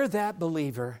you're that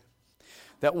believer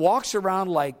that walks around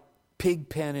like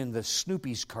Pigpen in the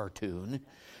Snoopy's cartoon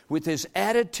with this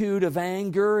attitude of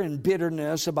anger and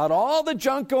bitterness about all the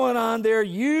junk going on there.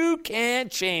 You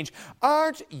can't change.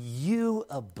 Aren't you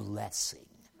a blessing?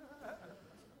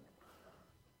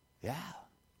 Yeah.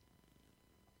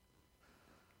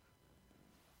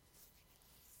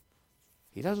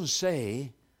 He doesn't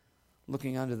say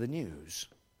looking onto the news.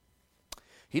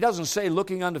 He doesn't say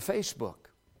looking onto Facebook.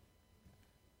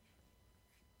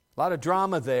 A lot of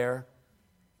drama there.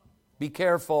 Be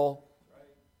careful.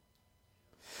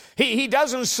 He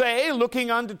doesn't say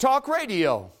looking onto talk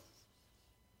radio.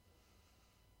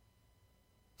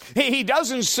 He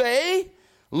doesn't say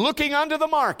looking onto the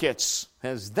markets.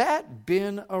 Has that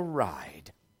been a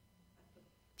ride?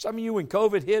 Some of you, when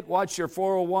COVID hit, watched your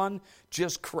 401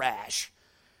 just crash.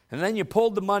 And then you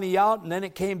pulled the money out, and then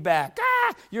it came back.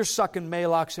 You're sucking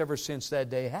Maalox ever since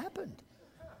that day happened.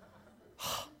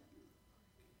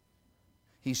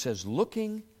 He says,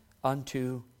 looking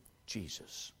unto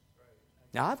Jesus.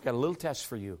 Now, I've got a little test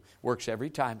for you. Works every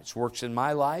time. It works in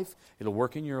my life. It'll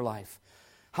work in your life.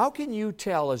 How can you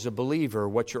tell as a believer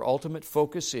what your ultimate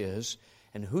focus is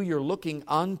and who you're looking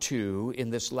unto in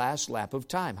this last lap of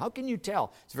time. How can you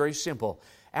tell? It's very simple.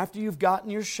 After you've gotten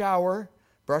your shower,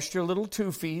 brushed your little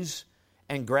toofies,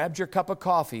 and grabbed your cup of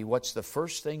coffee, what's the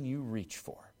first thing you reach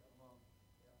for?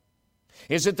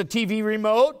 Is it the TV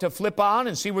remote to flip on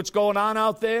and see what's going on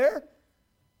out there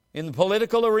in the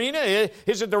political arena?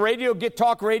 Is it the radio, get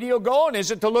talk radio going? Is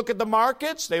it to look at the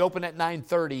markets? They open at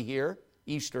 9:30 here,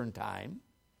 Eastern Time.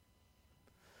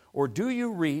 Or do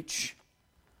you reach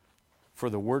for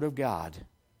the Word of God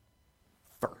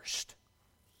first?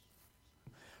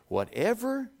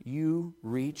 Whatever you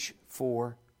reach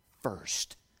for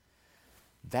first,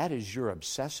 that is your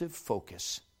obsessive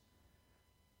focus.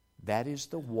 That is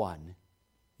the one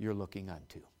you're looking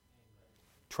unto.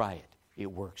 Try it.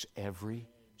 It works every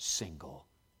single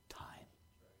time.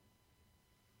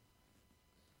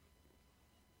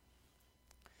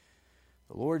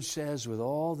 The Lord says, with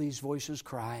all these voices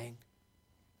crying,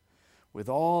 with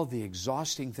all the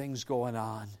exhausting things going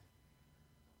on,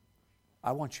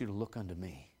 I want you to look unto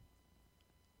me.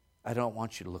 I don't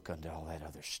want you to look unto all that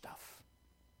other stuff.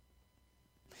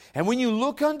 And when you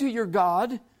look unto your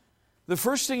God, the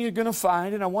first thing you're going to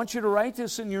find, and I want you to write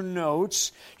this in your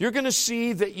notes, you're going to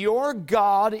see that your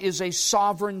God is a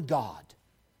sovereign God.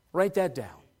 Write that down.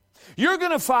 You're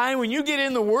going to find when you get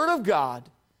in the Word of God,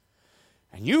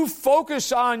 and you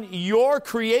focus on your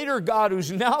Creator God,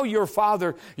 who's now your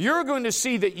Father, you're going to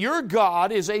see that your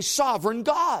God is a sovereign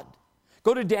God.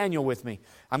 Go to Daniel with me.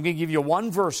 I'm going to give you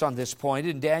one verse on this point.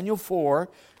 In Daniel 4,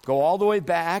 go all the way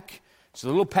back. It's a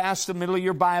little past the middle of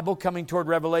your Bible, coming toward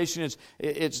Revelation.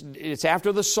 It's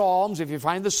after the Psalms. If you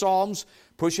find the Psalms,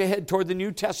 push ahead toward the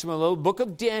New Testament, the little book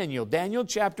of Daniel. Daniel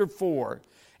chapter 4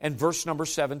 and verse number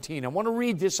 17. I want to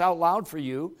read this out loud for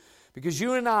you, because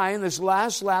you and I, in this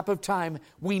last lap of time,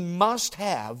 we must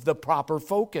have the proper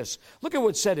focus. Look at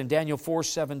what's said in Daniel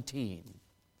 4:17.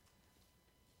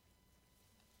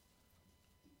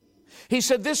 He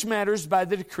said, "This matters by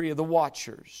the decree of the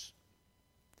watchers,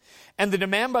 and the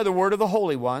demand by the word of the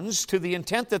holy ones, to the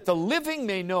intent that the living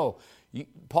may know."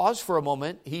 Pause for a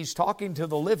moment. He's talking to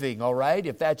the living, all right?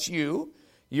 If that's you,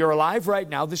 you're alive right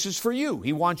now, this is for you.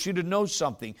 He wants you to know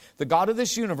something. The God of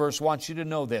this universe wants you to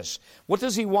know this. What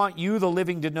does He want you, the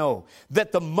living, to know?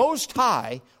 That the Most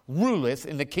High ruleth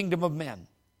in the kingdom of men,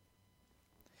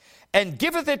 and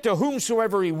giveth it to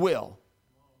whomsoever He will,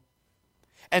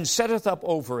 and setteth up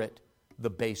over it the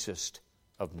basest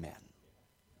of men.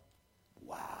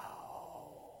 Wow.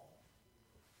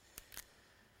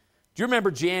 Do you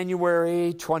remember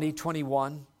January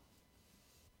 2021?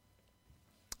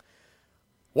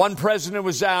 One president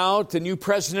was out, the new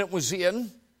president was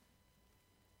in.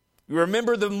 You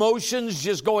remember the emotions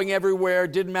just going everywhere.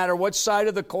 It didn't matter what side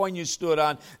of the coin you stood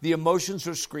on. The emotions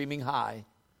were screaming high.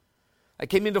 I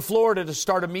came into Florida to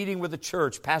start a meeting with a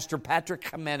church. Pastor Patrick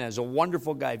Jimenez, a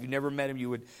wonderful guy. If you never met him,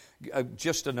 you would.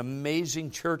 Just an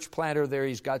amazing church planter there.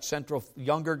 He's got Central,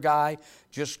 younger guy,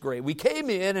 just great. We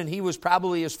came in, and he was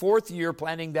probably his fourth year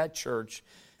planning that church,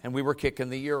 and we were kicking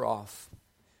the year off.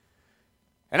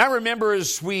 And I remember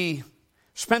as we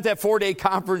spent that 4-day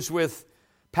conference with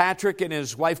Patrick and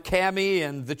his wife Cammie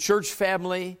and the church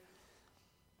family,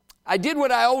 I did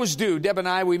what I always do. Deb and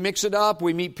I, we mix it up.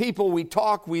 We meet people. We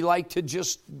talk. We like to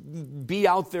just be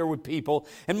out there with people.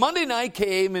 And Monday night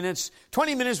came, and it's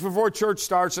 20 minutes before church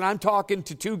starts, and I'm talking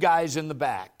to two guys in the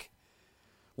back.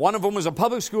 One of them was a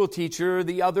public school teacher.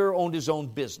 The other owned his own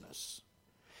business.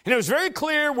 And it was very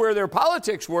clear where their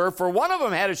politics were, for one of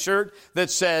them had a shirt that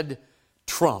said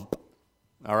Trump.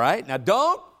 All right? Now,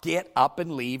 don't get up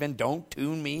and leave, and don't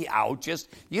tune me out.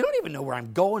 You don't even know where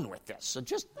I'm going with this. So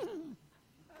just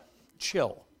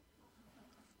chill.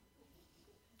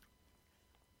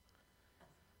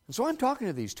 And so I'm talking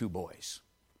to these two boys.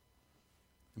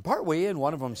 And partway in,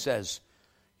 one of them says,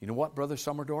 "You know what, Brother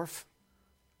Summerdorf?"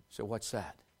 So what's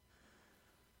that?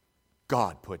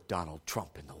 "God put Donald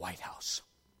Trump in the White House."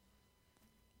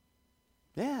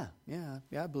 Yeah,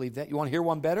 I believe that. You want to hear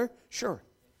one better? Sure.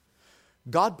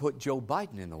 God put Joe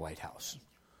Biden in the White House.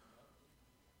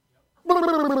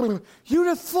 You'd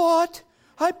have thought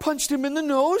I punched him in the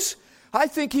nose. I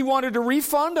think he wanted a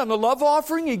refund on the love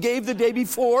offering he gave the day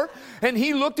before. And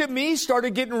he looked at me,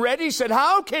 started getting ready, said,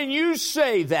 "How can you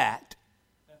say that?"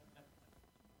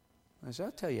 I said,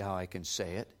 "I'll tell you how I can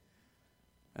say it."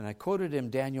 And I quoted him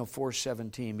Daniel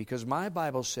 4:17, because my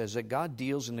Bible says that God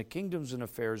deals in the kingdoms and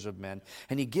affairs of men,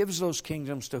 and He gives those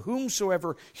kingdoms to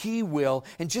whomsoever He will.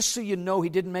 And just so you know, He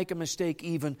didn't make a mistake,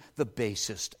 even the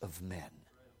basest of men.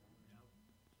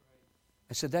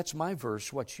 I said, "That's my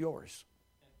verse. What's yours?"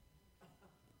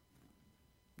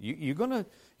 You're gonna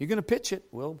pitch it.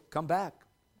 We'll come back.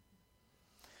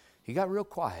 He got real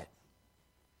quiet.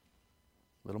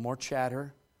 A little more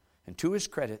chatter. And to his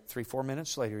credit, 3-4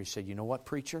 minutes later, he said, "You know what,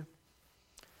 preacher?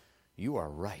 You are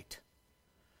right,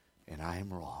 and I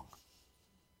am wrong."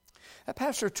 That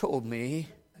pastor told me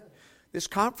this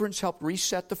conference helped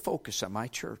reset the focus at my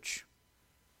church.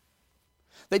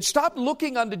 They'd stopped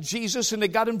looking unto Jesus and they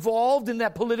got involved in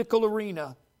that political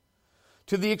arena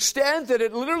to the extent that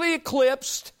it literally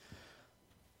eclipsed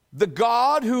the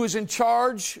God who is in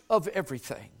charge of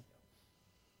everything.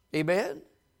 Amen?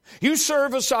 You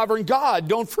serve a sovereign God.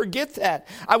 Don't forget that.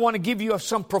 I want to give you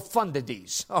some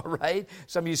profundities. All right?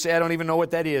 Some of you say, "I don't even know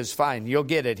what that is." Fine, you'll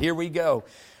get it. Here we go.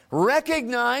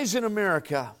 Recognize in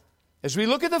America, as we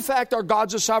look at the fact our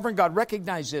God's a sovereign God,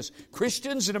 recognize this.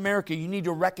 Christians in America, you need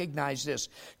to recognize this.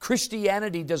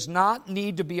 Christianity does not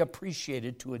need to be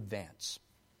appreciated to advance.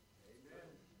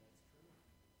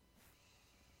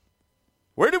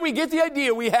 Where do we get the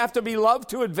idea we have to be loved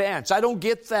to advance? I don't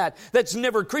get that. That's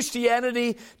never.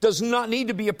 Christianity does not need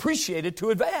to be appreciated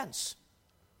to advance.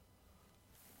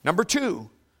 Number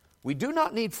 2, we do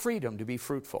not need freedom to be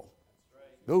fruitful.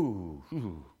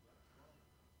 Ooh.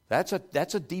 That's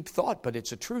a deep thought, but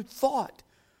it's a true thought.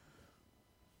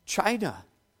 China,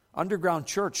 underground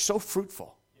church, so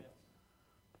fruitful.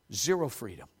 Zero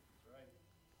freedom.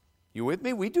 You with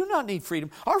me? We do not need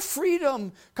freedom. Our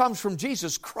freedom comes from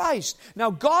Jesus Christ.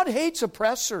 Now, God hates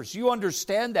oppressors. You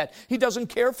understand that. He doesn't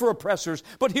care for oppressors.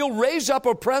 But He'll raise up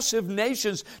oppressive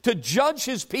nations to judge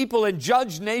His people and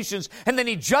judge nations. And then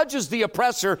He judges the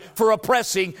oppressor for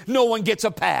oppressing. No one gets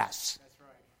a pass.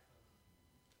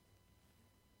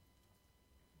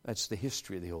 That's the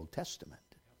history of the Old Testament.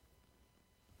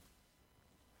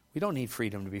 We don't need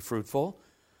freedom to be fruitful.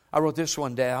 I wrote this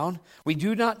one down. We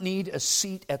do not need a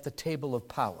seat at the table of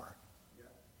power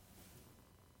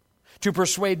to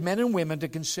persuade men and women to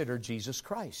consider Jesus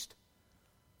Christ.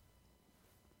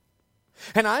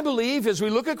 And I believe as we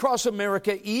look across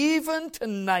America, even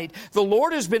tonight, the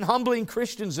Lord has been humbling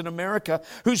Christians in America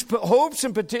whose hopes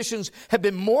and petitions have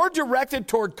been more directed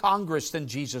toward Congress than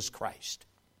Jesus Christ.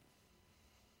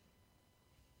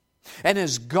 And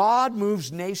as God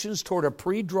moves nations toward a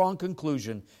pre-drawn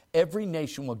conclusion, every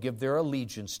nation will give their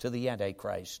allegiance to the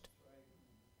Antichrist.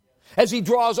 As He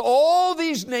draws all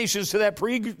these nations to that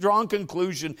pre-drawn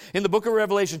conclusion in the book of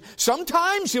Revelation,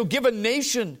 sometimes He'll give a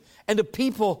nation and a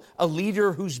people a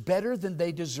leader who's better than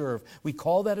they deserve. We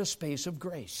call that a space of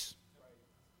grace.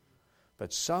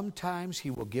 But sometimes He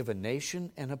will give a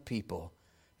nation and a people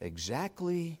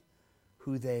exactly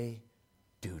who they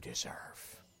do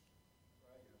deserve.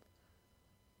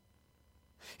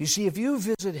 You see, if you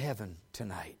visit heaven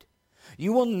tonight,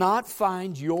 you will not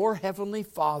find your Heavenly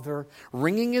Father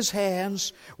wringing His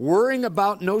hands, worrying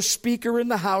about no speaker in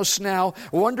the house now,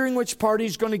 wondering which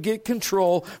party's going to get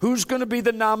control, who's going to be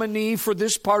the nominee for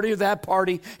this party or that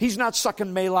party. He's not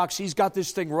sucking Maalox. He's got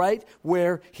this thing right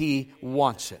where He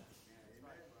wants it.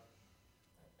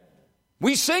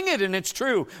 We sing it and it's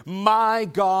true. My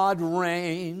God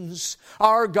reigns.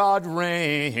 Our God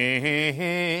reigns.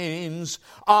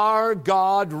 Our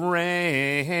God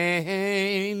reigns.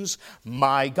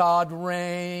 My God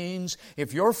reigns.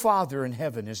 If your Father in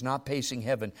heaven is not pacing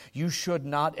heaven, you should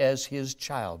not, as His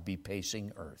child, be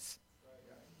pacing earth.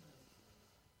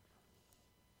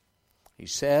 He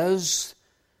says,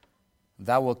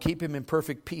 "Thou wilt keep him in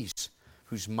perfect peace,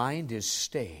 whose mind is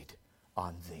stayed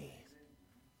on Thee."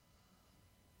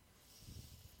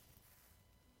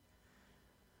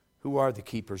 Who are the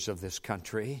keepers of this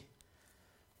country?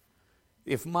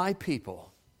 If my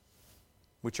people,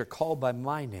 which are called by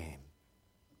my name,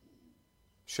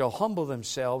 shall humble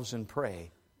themselves and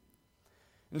pray,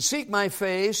 and seek my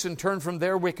face and turn from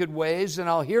their wicked ways, then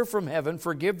I'll hear from heaven,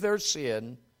 forgive their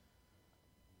sin,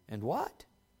 and what?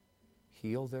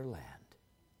 Heal their land.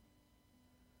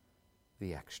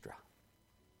 The extra.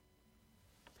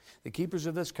 The keepers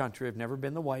of this country have never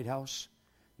been the White House,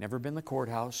 never been the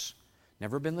courthouse,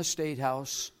 never been the State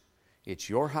House. It's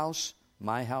your house,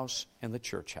 my house, and the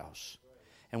church house.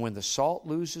 And when the salt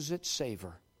loses its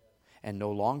savor and no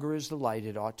longer is the light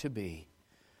it ought to be,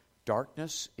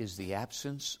 darkness is the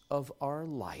absence of our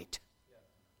light.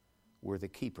 We're the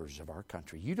keepers of our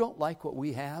country. You don't like what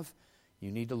we have?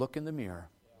 You need to look in the mirror.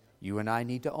 You and I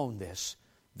need to own this.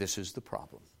 This is the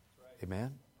problem.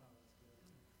 Amen?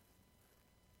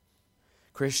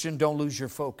 Christian, don't lose your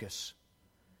focus.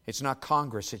 It's not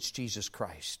Congress, it's Jesus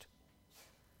Christ.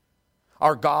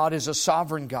 Our God is a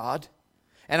sovereign God.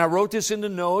 And I wrote this in the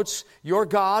notes. Your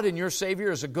God and your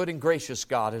Savior is a good and gracious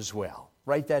God as well.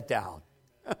 Write that down.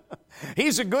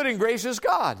 He's a good and gracious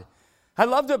God.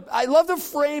 I love to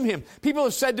frame him. People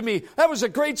have said to me, that was a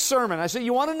great sermon. I said,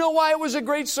 you want to know why it was a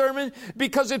great sermon?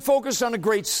 Because it focused on a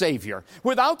great Savior.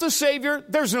 Without the Savior,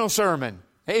 there's no sermon.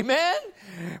 Amen?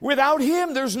 Without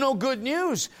him, there's no good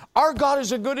news. Our God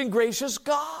is a good and gracious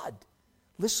God.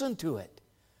 Listen to it.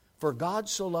 For God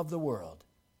so loved the world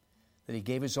that he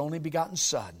gave his only begotten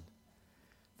Son,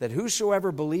 that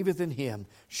whosoever believeth in him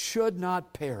should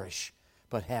not perish,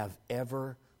 but have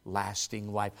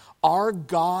everlasting life. Our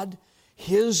God,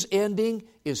 his ending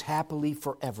is happily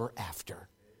forever after.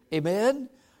 Amen?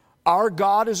 Our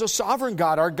God is a sovereign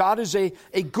God. Our God is a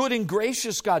good and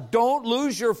gracious God. Don't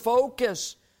lose your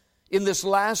focus in this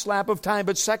last lap of time.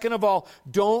 But second of all,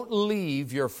 don't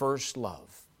leave your first love.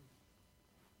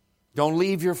 Don't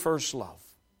leave your first love.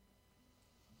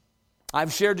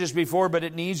 I've shared this before, but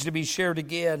it needs to be shared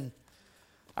again.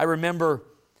 I remember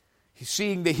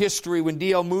seeing the history when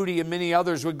D.L. Moody and many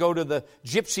others would go to the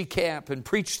gypsy camp and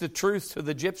preach the truth to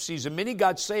the gypsies, and many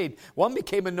got saved. One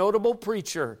became a notable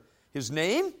preacher. His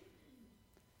name?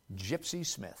 Gypsy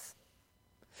Smith.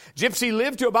 Gypsy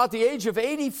lived to about the age of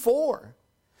 84.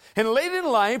 And late in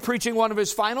life, preaching one of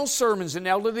his final sermons, an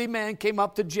elderly man came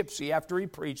up to Gypsy after he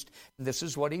preached, and this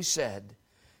is what he said.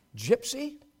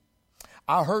 Gypsy,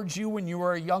 I heard you when you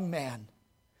were a young man.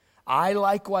 I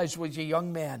likewise was a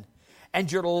young man. And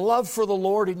your love for the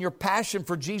Lord and your passion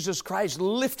for Jesus Christ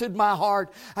lifted my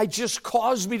heart. It just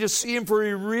caused me to see him for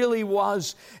he really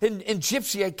was. And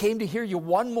Gypsy, I came to hear you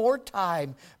one more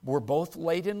time. We're both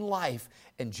late in life.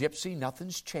 And Gypsy,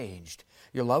 nothing's changed.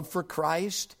 Your love for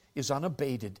Christ is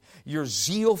unabated. Your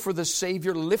zeal for the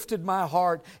Savior lifted my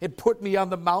heart. It put me on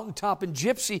the mountaintop. And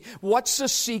Gypsy, what's the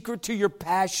secret to your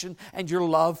passion and your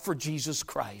love for Jesus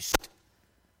Christ?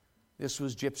 This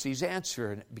was Gypsy's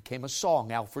answer, and it became a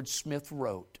song Alfred Smith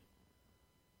wrote.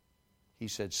 He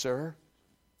said, Sir,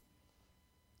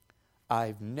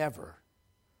 I've never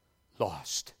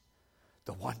lost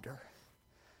the wonder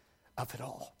of it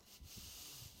all.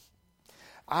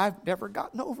 I've never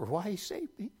gotten over why he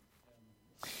saved me.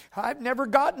 I've never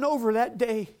gotten over that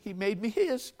day he made me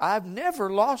his. I've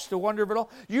never lost the wonder of it all.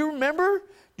 You remember?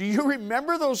 Do you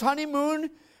remember those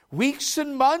honeymoon weeks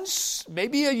and months?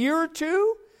 Maybe a year or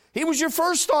two? He was your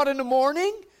first thought in the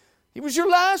morning. He was your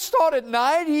last thought at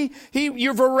night.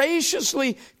 You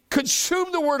voraciously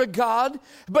consumed the Word of God.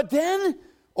 But then,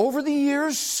 over the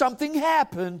years, something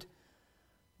happened.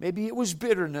 Maybe it was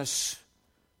bitterness.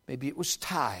 Maybe it was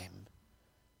time.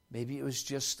 Maybe it was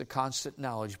just the constant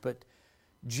knowledge. But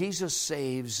Jesus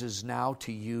Saves is now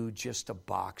to you just a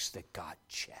box that got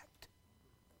checked.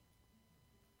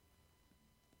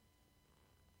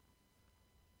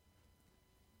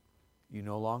 You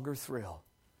no longer thrill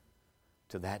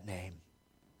to that name.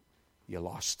 You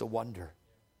lost the wonder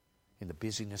in the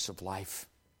busyness of life,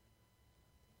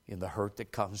 in the hurt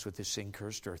that comes with this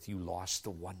sin-cursed earth. You lost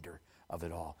the wonder of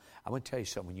it all. I'm going to tell you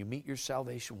something. When you meet your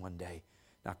salvation one day,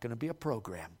 not going to be a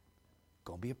program,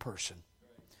 going to be a person.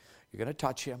 You're going to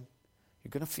touch him.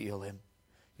 You're going to feel him.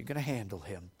 You're going to handle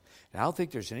him. And I don't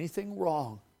think there's anything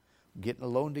wrong getting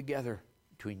alone together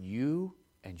between you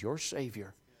and your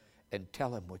Savior and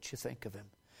tell him what you think of him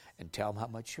and tell him how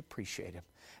much you appreciate him.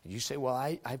 And you say, well,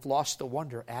 I've lost the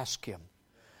wonder. Ask him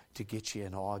to get you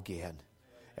in awe again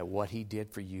at what he did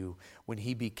for you when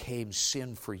he became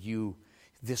sin for you,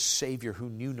 this Savior who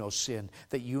knew no sin,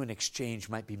 that you in exchange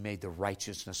might be made the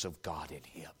righteousness of God in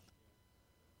him.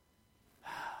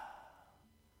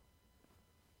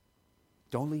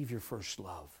 Don't leave your first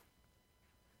love.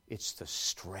 It's the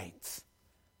strength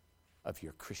of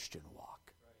your Christian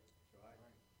walk.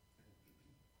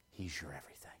 He's your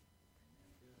everything.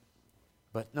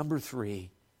 But number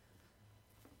 3,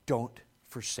 don't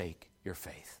forsake your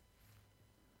faith.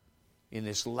 In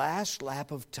this last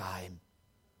lap of time,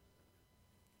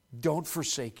 don't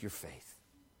forsake your faith.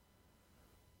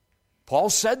 Paul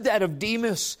said that of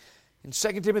Demas in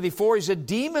 2 Timothy 4. He said,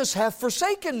 Demas hath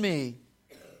forsaken me.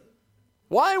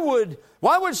 Why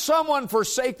would someone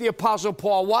forsake the Apostle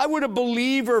Paul? Why would a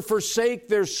believer forsake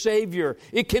their Savior?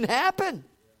 It can happen.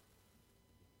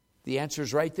 The answer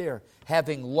is right there.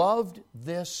 Having loved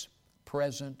this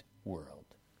present world.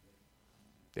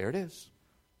 There it is.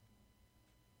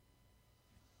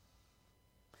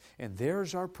 And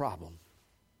there's our problem,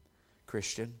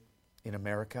 Christian, in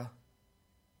America.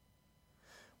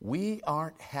 We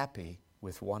aren't happy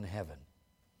with one heaven.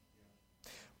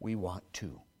 We want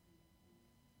two.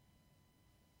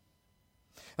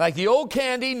 Like the old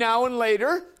candy, now and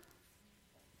later.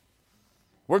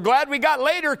 We're glad we got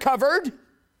later covered.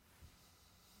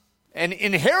 An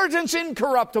inheritance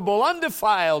incorruptible,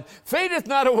 undefiled, fadeth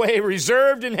not away,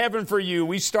 reserved in heaven for you.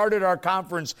 We started our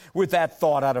conference with that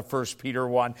thought out of 1 Peter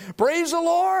 1. Praise the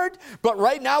Lord. But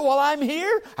right now while I'm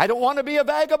here, I don't want to be a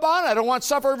vagabond. I don't want to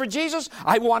suffer for Jesus.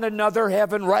 I want another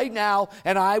heaven right now,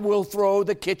 and I will throw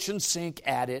the kitchen sink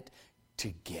at it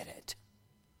to get it.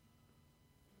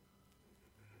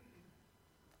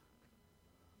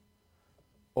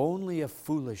 Only a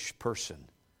foolish person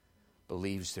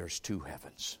believes there's two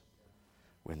heavens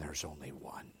when there's only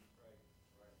one.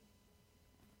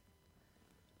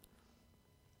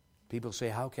 People say,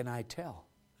 how can I tell?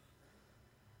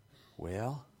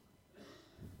 Well,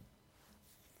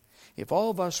 if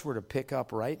all of us were to pick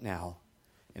up right now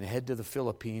and head to the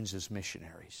Philippines as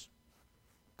missionaries,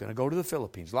 going to go to the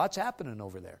Philippines, lots happening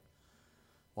over there.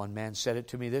 One man said it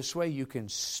to me this way, you can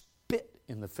spit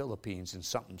in the Philippines and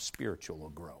something spiritual will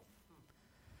grow.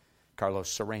 Carlos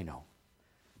Sereno,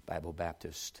 Bible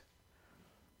Baptist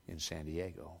in San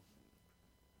Diego.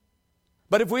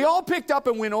 But if we all picked up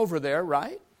and went over there,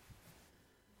 right?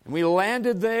 And we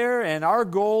landed there, and our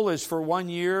goal is for 1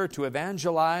 year to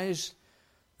evangelize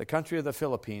the country of the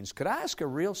Philippines. Could I ask a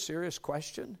real serious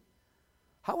question?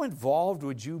 How involved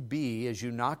would you be as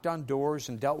you knocked on doors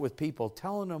and dealt with people,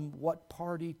 telling them what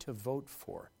party to vote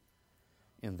for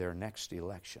in their next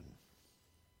election?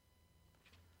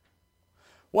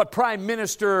 What prime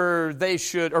minister they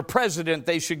should, or president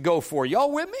they should go for.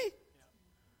 Y'all with me?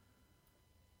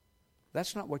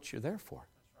 That's not what you're there for.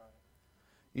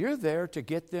 You're there to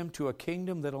get them to a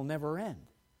kingdom that'll never end.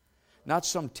 Not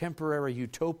some temporary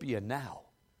utopia now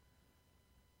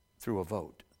through a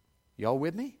vote. Y'all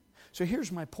with me? So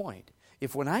here's my point.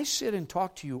 If when I sit and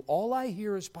talk to you, all I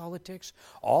hear is politics,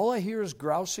 all I hear is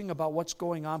grousing about what's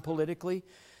going on politically,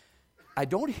 I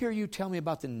don't hear you tell me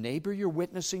about the neighbor you're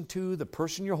witnessing to, the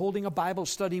person you're holding a Bible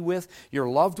study with, your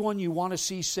loved one you want to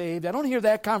see saved. I don't hear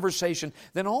that conversation.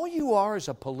 Then all you are is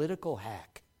a political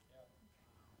hack.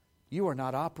 You are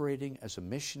not operating as a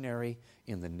missionary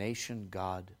in the nation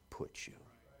God put you.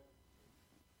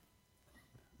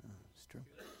 It's true.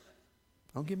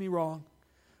 Don't get me wrong.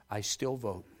 I still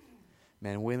vote.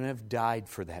 Men and women have died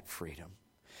for that freedom.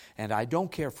 And I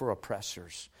don't care for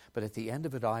oppressors. But at the end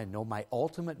of it, I know my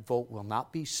ultimate vote will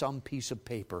not be some piece of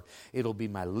paper. It'll be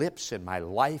my lips and my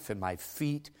life and my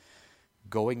feet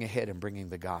going ahead and bringing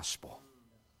the gospel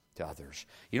to others.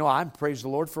 You know, I'm praise the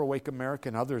Lord for Awake America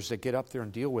and others that get up there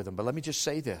and deal with them. But let me just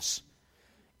say this.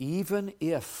 Even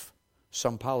if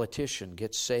some politician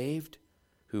gets saved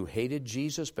who hated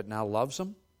Jesus but now loves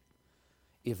him,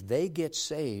 if they get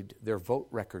saved, their vote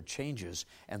record changes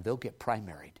and they'll get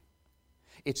primaried.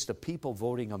 It's the people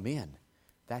voting them in.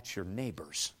 That's your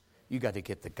neighbors. You got to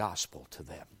get the gospel to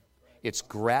them. It's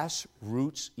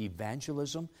grassroots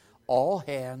evangelism, all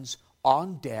hands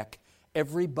on deck,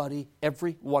 everybody,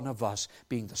 every one of us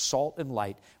being the salt and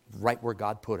light right where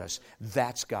God put us.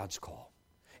 That's God's call.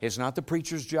 It's not the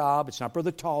preacher's job. It's not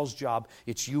Brother Tall's job.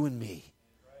 It's you and me.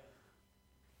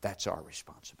 That's our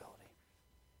responsibility.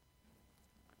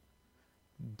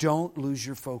 Don't lose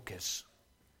your focus.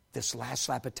 This last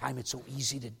lap of time, it's so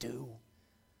easy to do.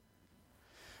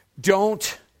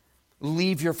 Don't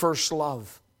leave your first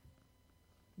love.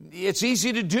 It's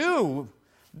easy to do.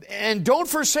 And don't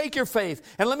forsake your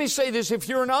faith. And let me say this, if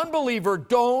you're an unbeliever,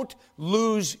 don't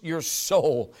lose your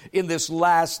soul in this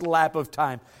last lap of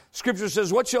time. Scripture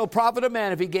says, what shall profit a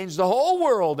man if he gains the whole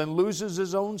world and loses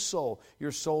his own soul?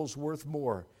 Your soul's worth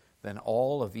more than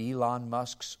all of Elon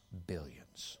Musk's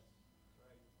billions.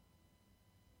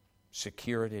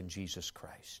 Secure it in Jesus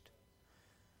Christ.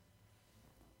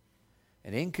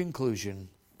 And in conclusion,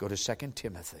 go to 2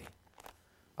 Timothy.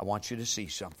 I want you to see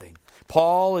something.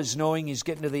 Paul is knowing he's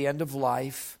getting to the end of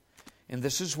life, and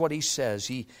this is what he says.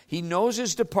 He knows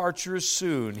his departure is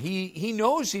soon. He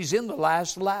knows he's in the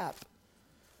last lap.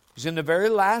 He's in the very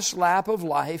last lap of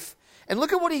life. And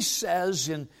look at what he says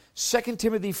in 2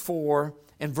 Timothy 4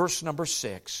 and verse number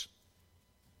 6.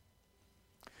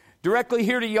 Directly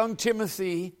here to young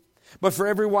Timothy, but for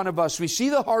every one of us, we see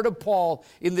the heart of Paul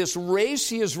in this race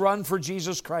he has run for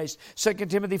Jesus Christ. 2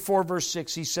 Timothy 4 verse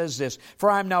 6, he says this, for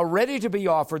I am now ready to be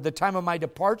offered. The time of my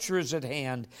departure is at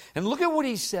hand. And look at what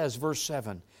he says, verse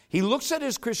 7. He looks at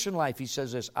his Christian life. He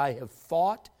says this, I have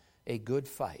fought a good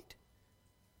fight.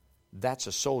 That's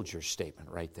a soldier's statement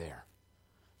right there.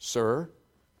 Sir,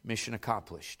 mission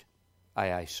accomplished.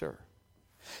 Aye, aye, sir.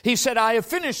 He said, I have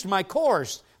finished my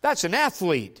course. That's an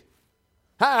athlete.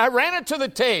 I ran it to the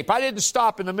tape. I didn't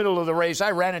stop in the middle of the race. I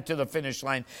ran it to the finish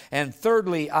line. And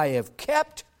thirdly, I have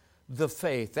kept the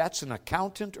faith. That's an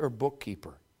accountant or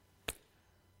bookkeeper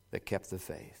that kept the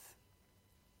faith.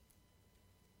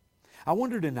 I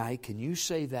wonder tonight, can you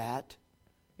say that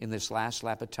in this last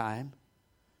lap of time?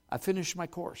 I finished my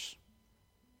course.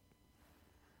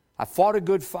 I fought a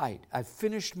good fight. I've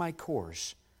finished my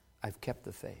course. I've kept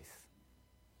the faith.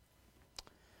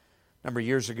 A number of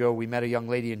years ago, we met a young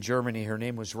lady in Germany. Her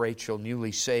name was Rachel,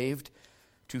 newly saved.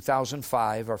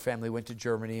 2005, our family went to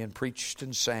Germany and preached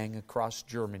and sang across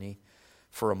Germany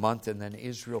for a month, and then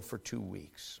Israel for 2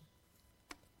 weeks.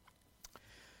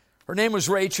 Her name was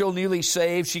Rachel, newly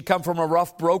saved. She'd come from a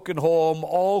rough, broken home,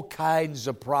 all kinds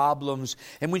of problems.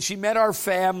 And when she met our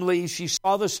family, she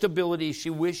saw the stability she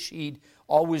wished she'd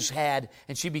always had,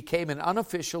 and she became an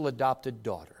unofficial adopted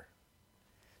daughter.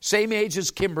 Same age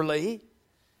as Kimberly.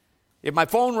 If my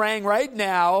phone rang right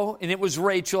now and it was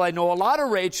Rachel, I know a lot of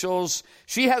Rachels.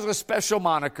 She has a special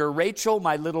moniker, Rachel,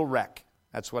 my little wreck.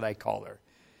 That's what I call her.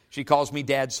 She calls me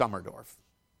Dad Summerdorf.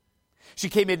 She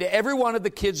came into every one of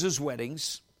the kids'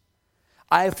 weddings.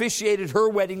 I officiated her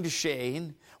wedding to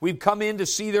Shane. We've come in to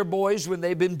see their boys when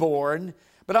they've been born.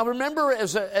 But I remember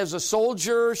as a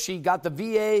soldier, she got the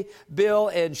VA bill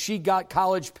and she got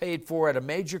college paid for at a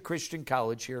major Christian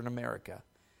college here in America.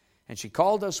 And she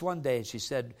called us one day and she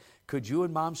said, could you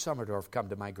and Mom Summerdorf come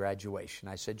to my graduation?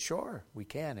 I said, sure, we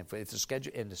can, if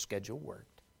the schedule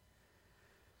worked.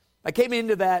 I came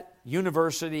into that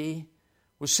university,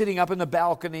 was sitting up in the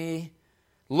balcony,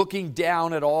 looking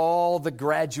down at all the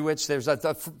graduates. There's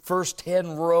the first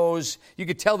 10 rows. You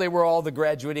could tell they were all the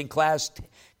graduating class,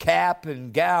 cap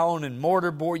and gown and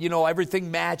mortarboard,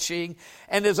 everything matching.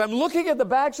 And as I'm looking at the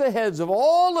backs of heads of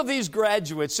all of these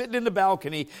graduates sitting in the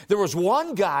balcony, there was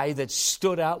one guy that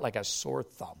stood out like a sore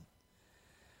thumb.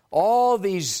 All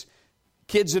these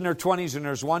kids in their 20s, and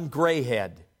there's one gray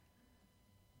head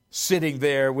sitting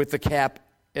there with the cap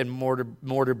and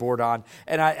mortarboard on.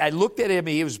 And I looked at him.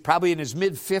 He was probably in his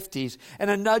mid-50s.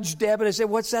 And I nudged Deb and I said,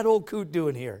 what's that old coot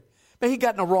doing here? But he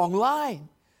got in the wrong line.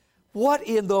 What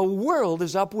in the world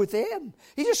is up with him?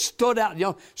 He just stood out,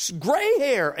 gray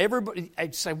hair. Everybody,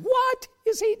 I'd say, what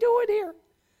is he doing here?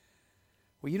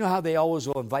 Well, you know how they always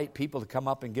will invite people to come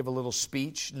up and give a little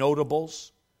speech,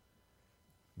 notables,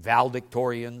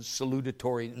 valedictorians,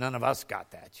 salutatorians. None of us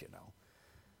got that,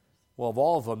 Well, of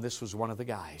all of them, this was one of the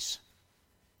guys.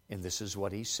 And this is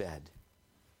what he said.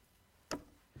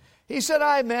 He said,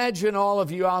 I imagine all of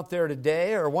you out there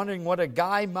today are wondering what a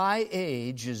guy my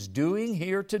age is doing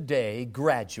here today,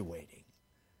 graduating.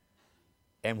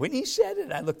 And when he said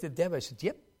it, I looked at Deb. I said,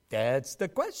 yep, that's the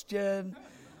question. I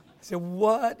said,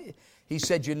 what? He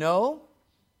said,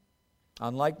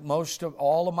 unlike most of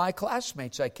all of my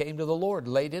classmates, I came to the Lord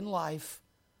late in life.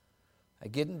 I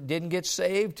didn't get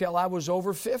saved till I was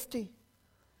over 50.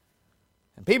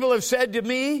 And people have said to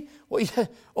me, well,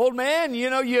 old man, you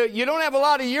don't have a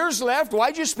lot of years left.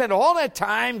 Why'd you spend all that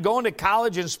time going to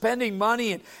college and spending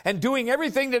money and doing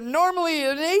everything that normally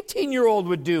an 18-year-old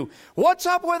would do? What's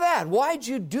up with that? Why'd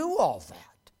you do all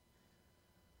that?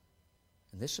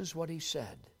 And this is what he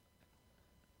said.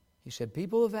 He said,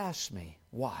 people have asked me,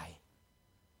 why?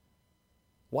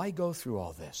 Why go through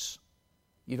all this?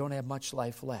 You don't have much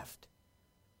life left.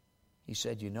 He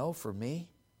said, for me,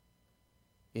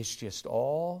 it's just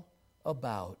all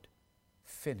about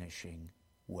finishing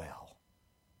well.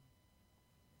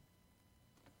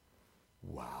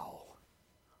 Wow.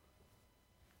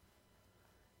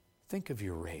 Think of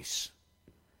your race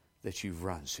that you've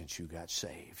run since you got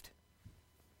saved.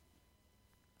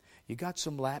 You got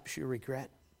some laps you regret?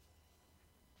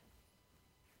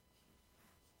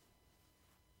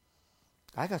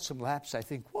 I got some laps I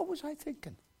think, what was I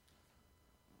thinking?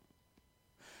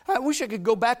 I wish I could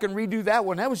go back and redo that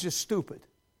one. That was just stupid.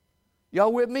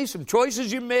 Y'all with me? Some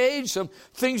choices you made, some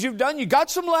things you've done. You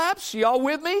got some laps? Y'all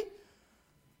with me?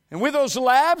 And with those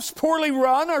laps, poorly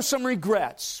run, are some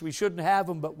regrets. We shouldn't have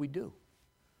them, but we do.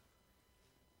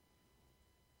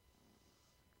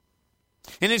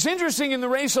 And it's interesting in the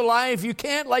race of life, you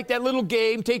can't, like that little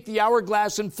game, take the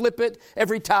hourglass and flip it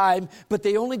every time, but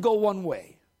they only go one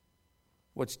way.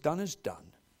 What's done is done.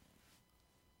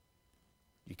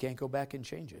 You can't go back and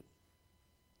change it.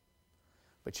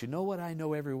 But you know what I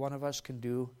know every one of us can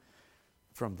do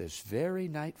from this very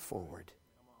night forward?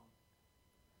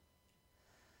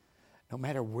 No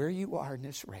matter where you are in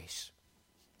this race,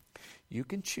 you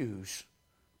can choose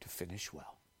to finish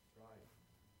well.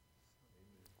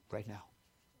 Right now.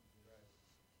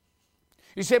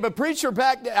 You say, but preacher,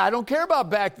 back there, I don't care about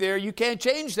back there. You can't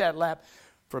change that lap.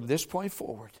 From this point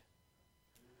forward,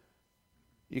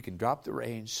 you can drop the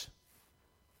reins,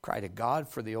 cry to God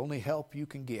for the only help you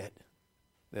can get,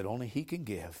 that only He can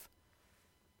give,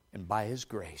 and by His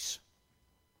grace,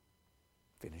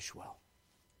 finish well.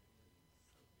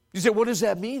 You say, what does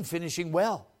that mean, finishing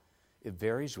well? It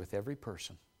varies with every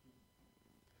person.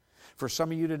 For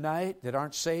some of you tonight that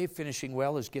aren't saved, finishing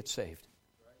well is get saved.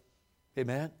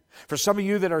 Amen. For some of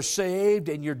you that are saved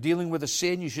and you're dealing with a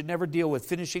sin you should never deal with,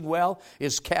 finishing well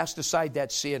is cast aside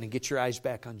that sin and get your eyes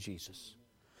back on Jesus.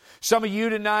 Some of you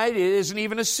tonight, it isn't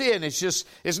even a sin.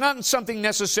 It's not something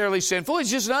necessarily sinful.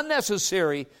 It's just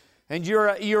unnecessary. And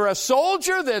you're a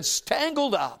soldier that's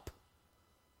tangled up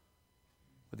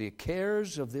with the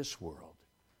cares of this world.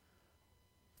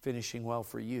 Finishing well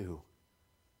for you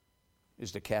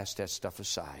is to cast that stuff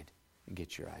aside and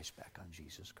get your eyes back on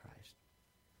Jesus Christ.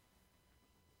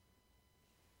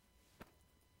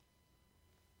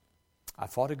 I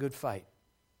fought a good fight.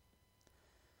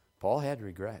 Paul had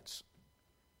regrets.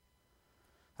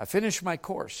 I finished my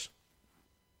course.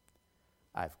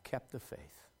 I've kept the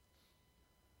faith.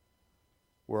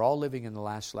 We're all living in the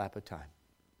last lap of time.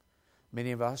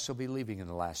 Many of us will be leaving in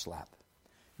the last lap.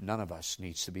 None of us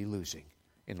needs to be losing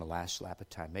in the last lap of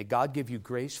time. May God give you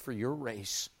grace for your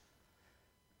race.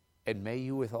 And may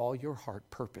you with all your heart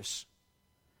purpose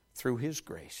through His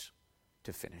grace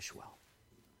to finish well.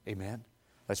 Amen.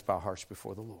 Let's bow our hearts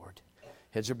before the Lord.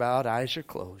 Heads are bowed, eyes are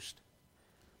closed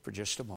for just a moment.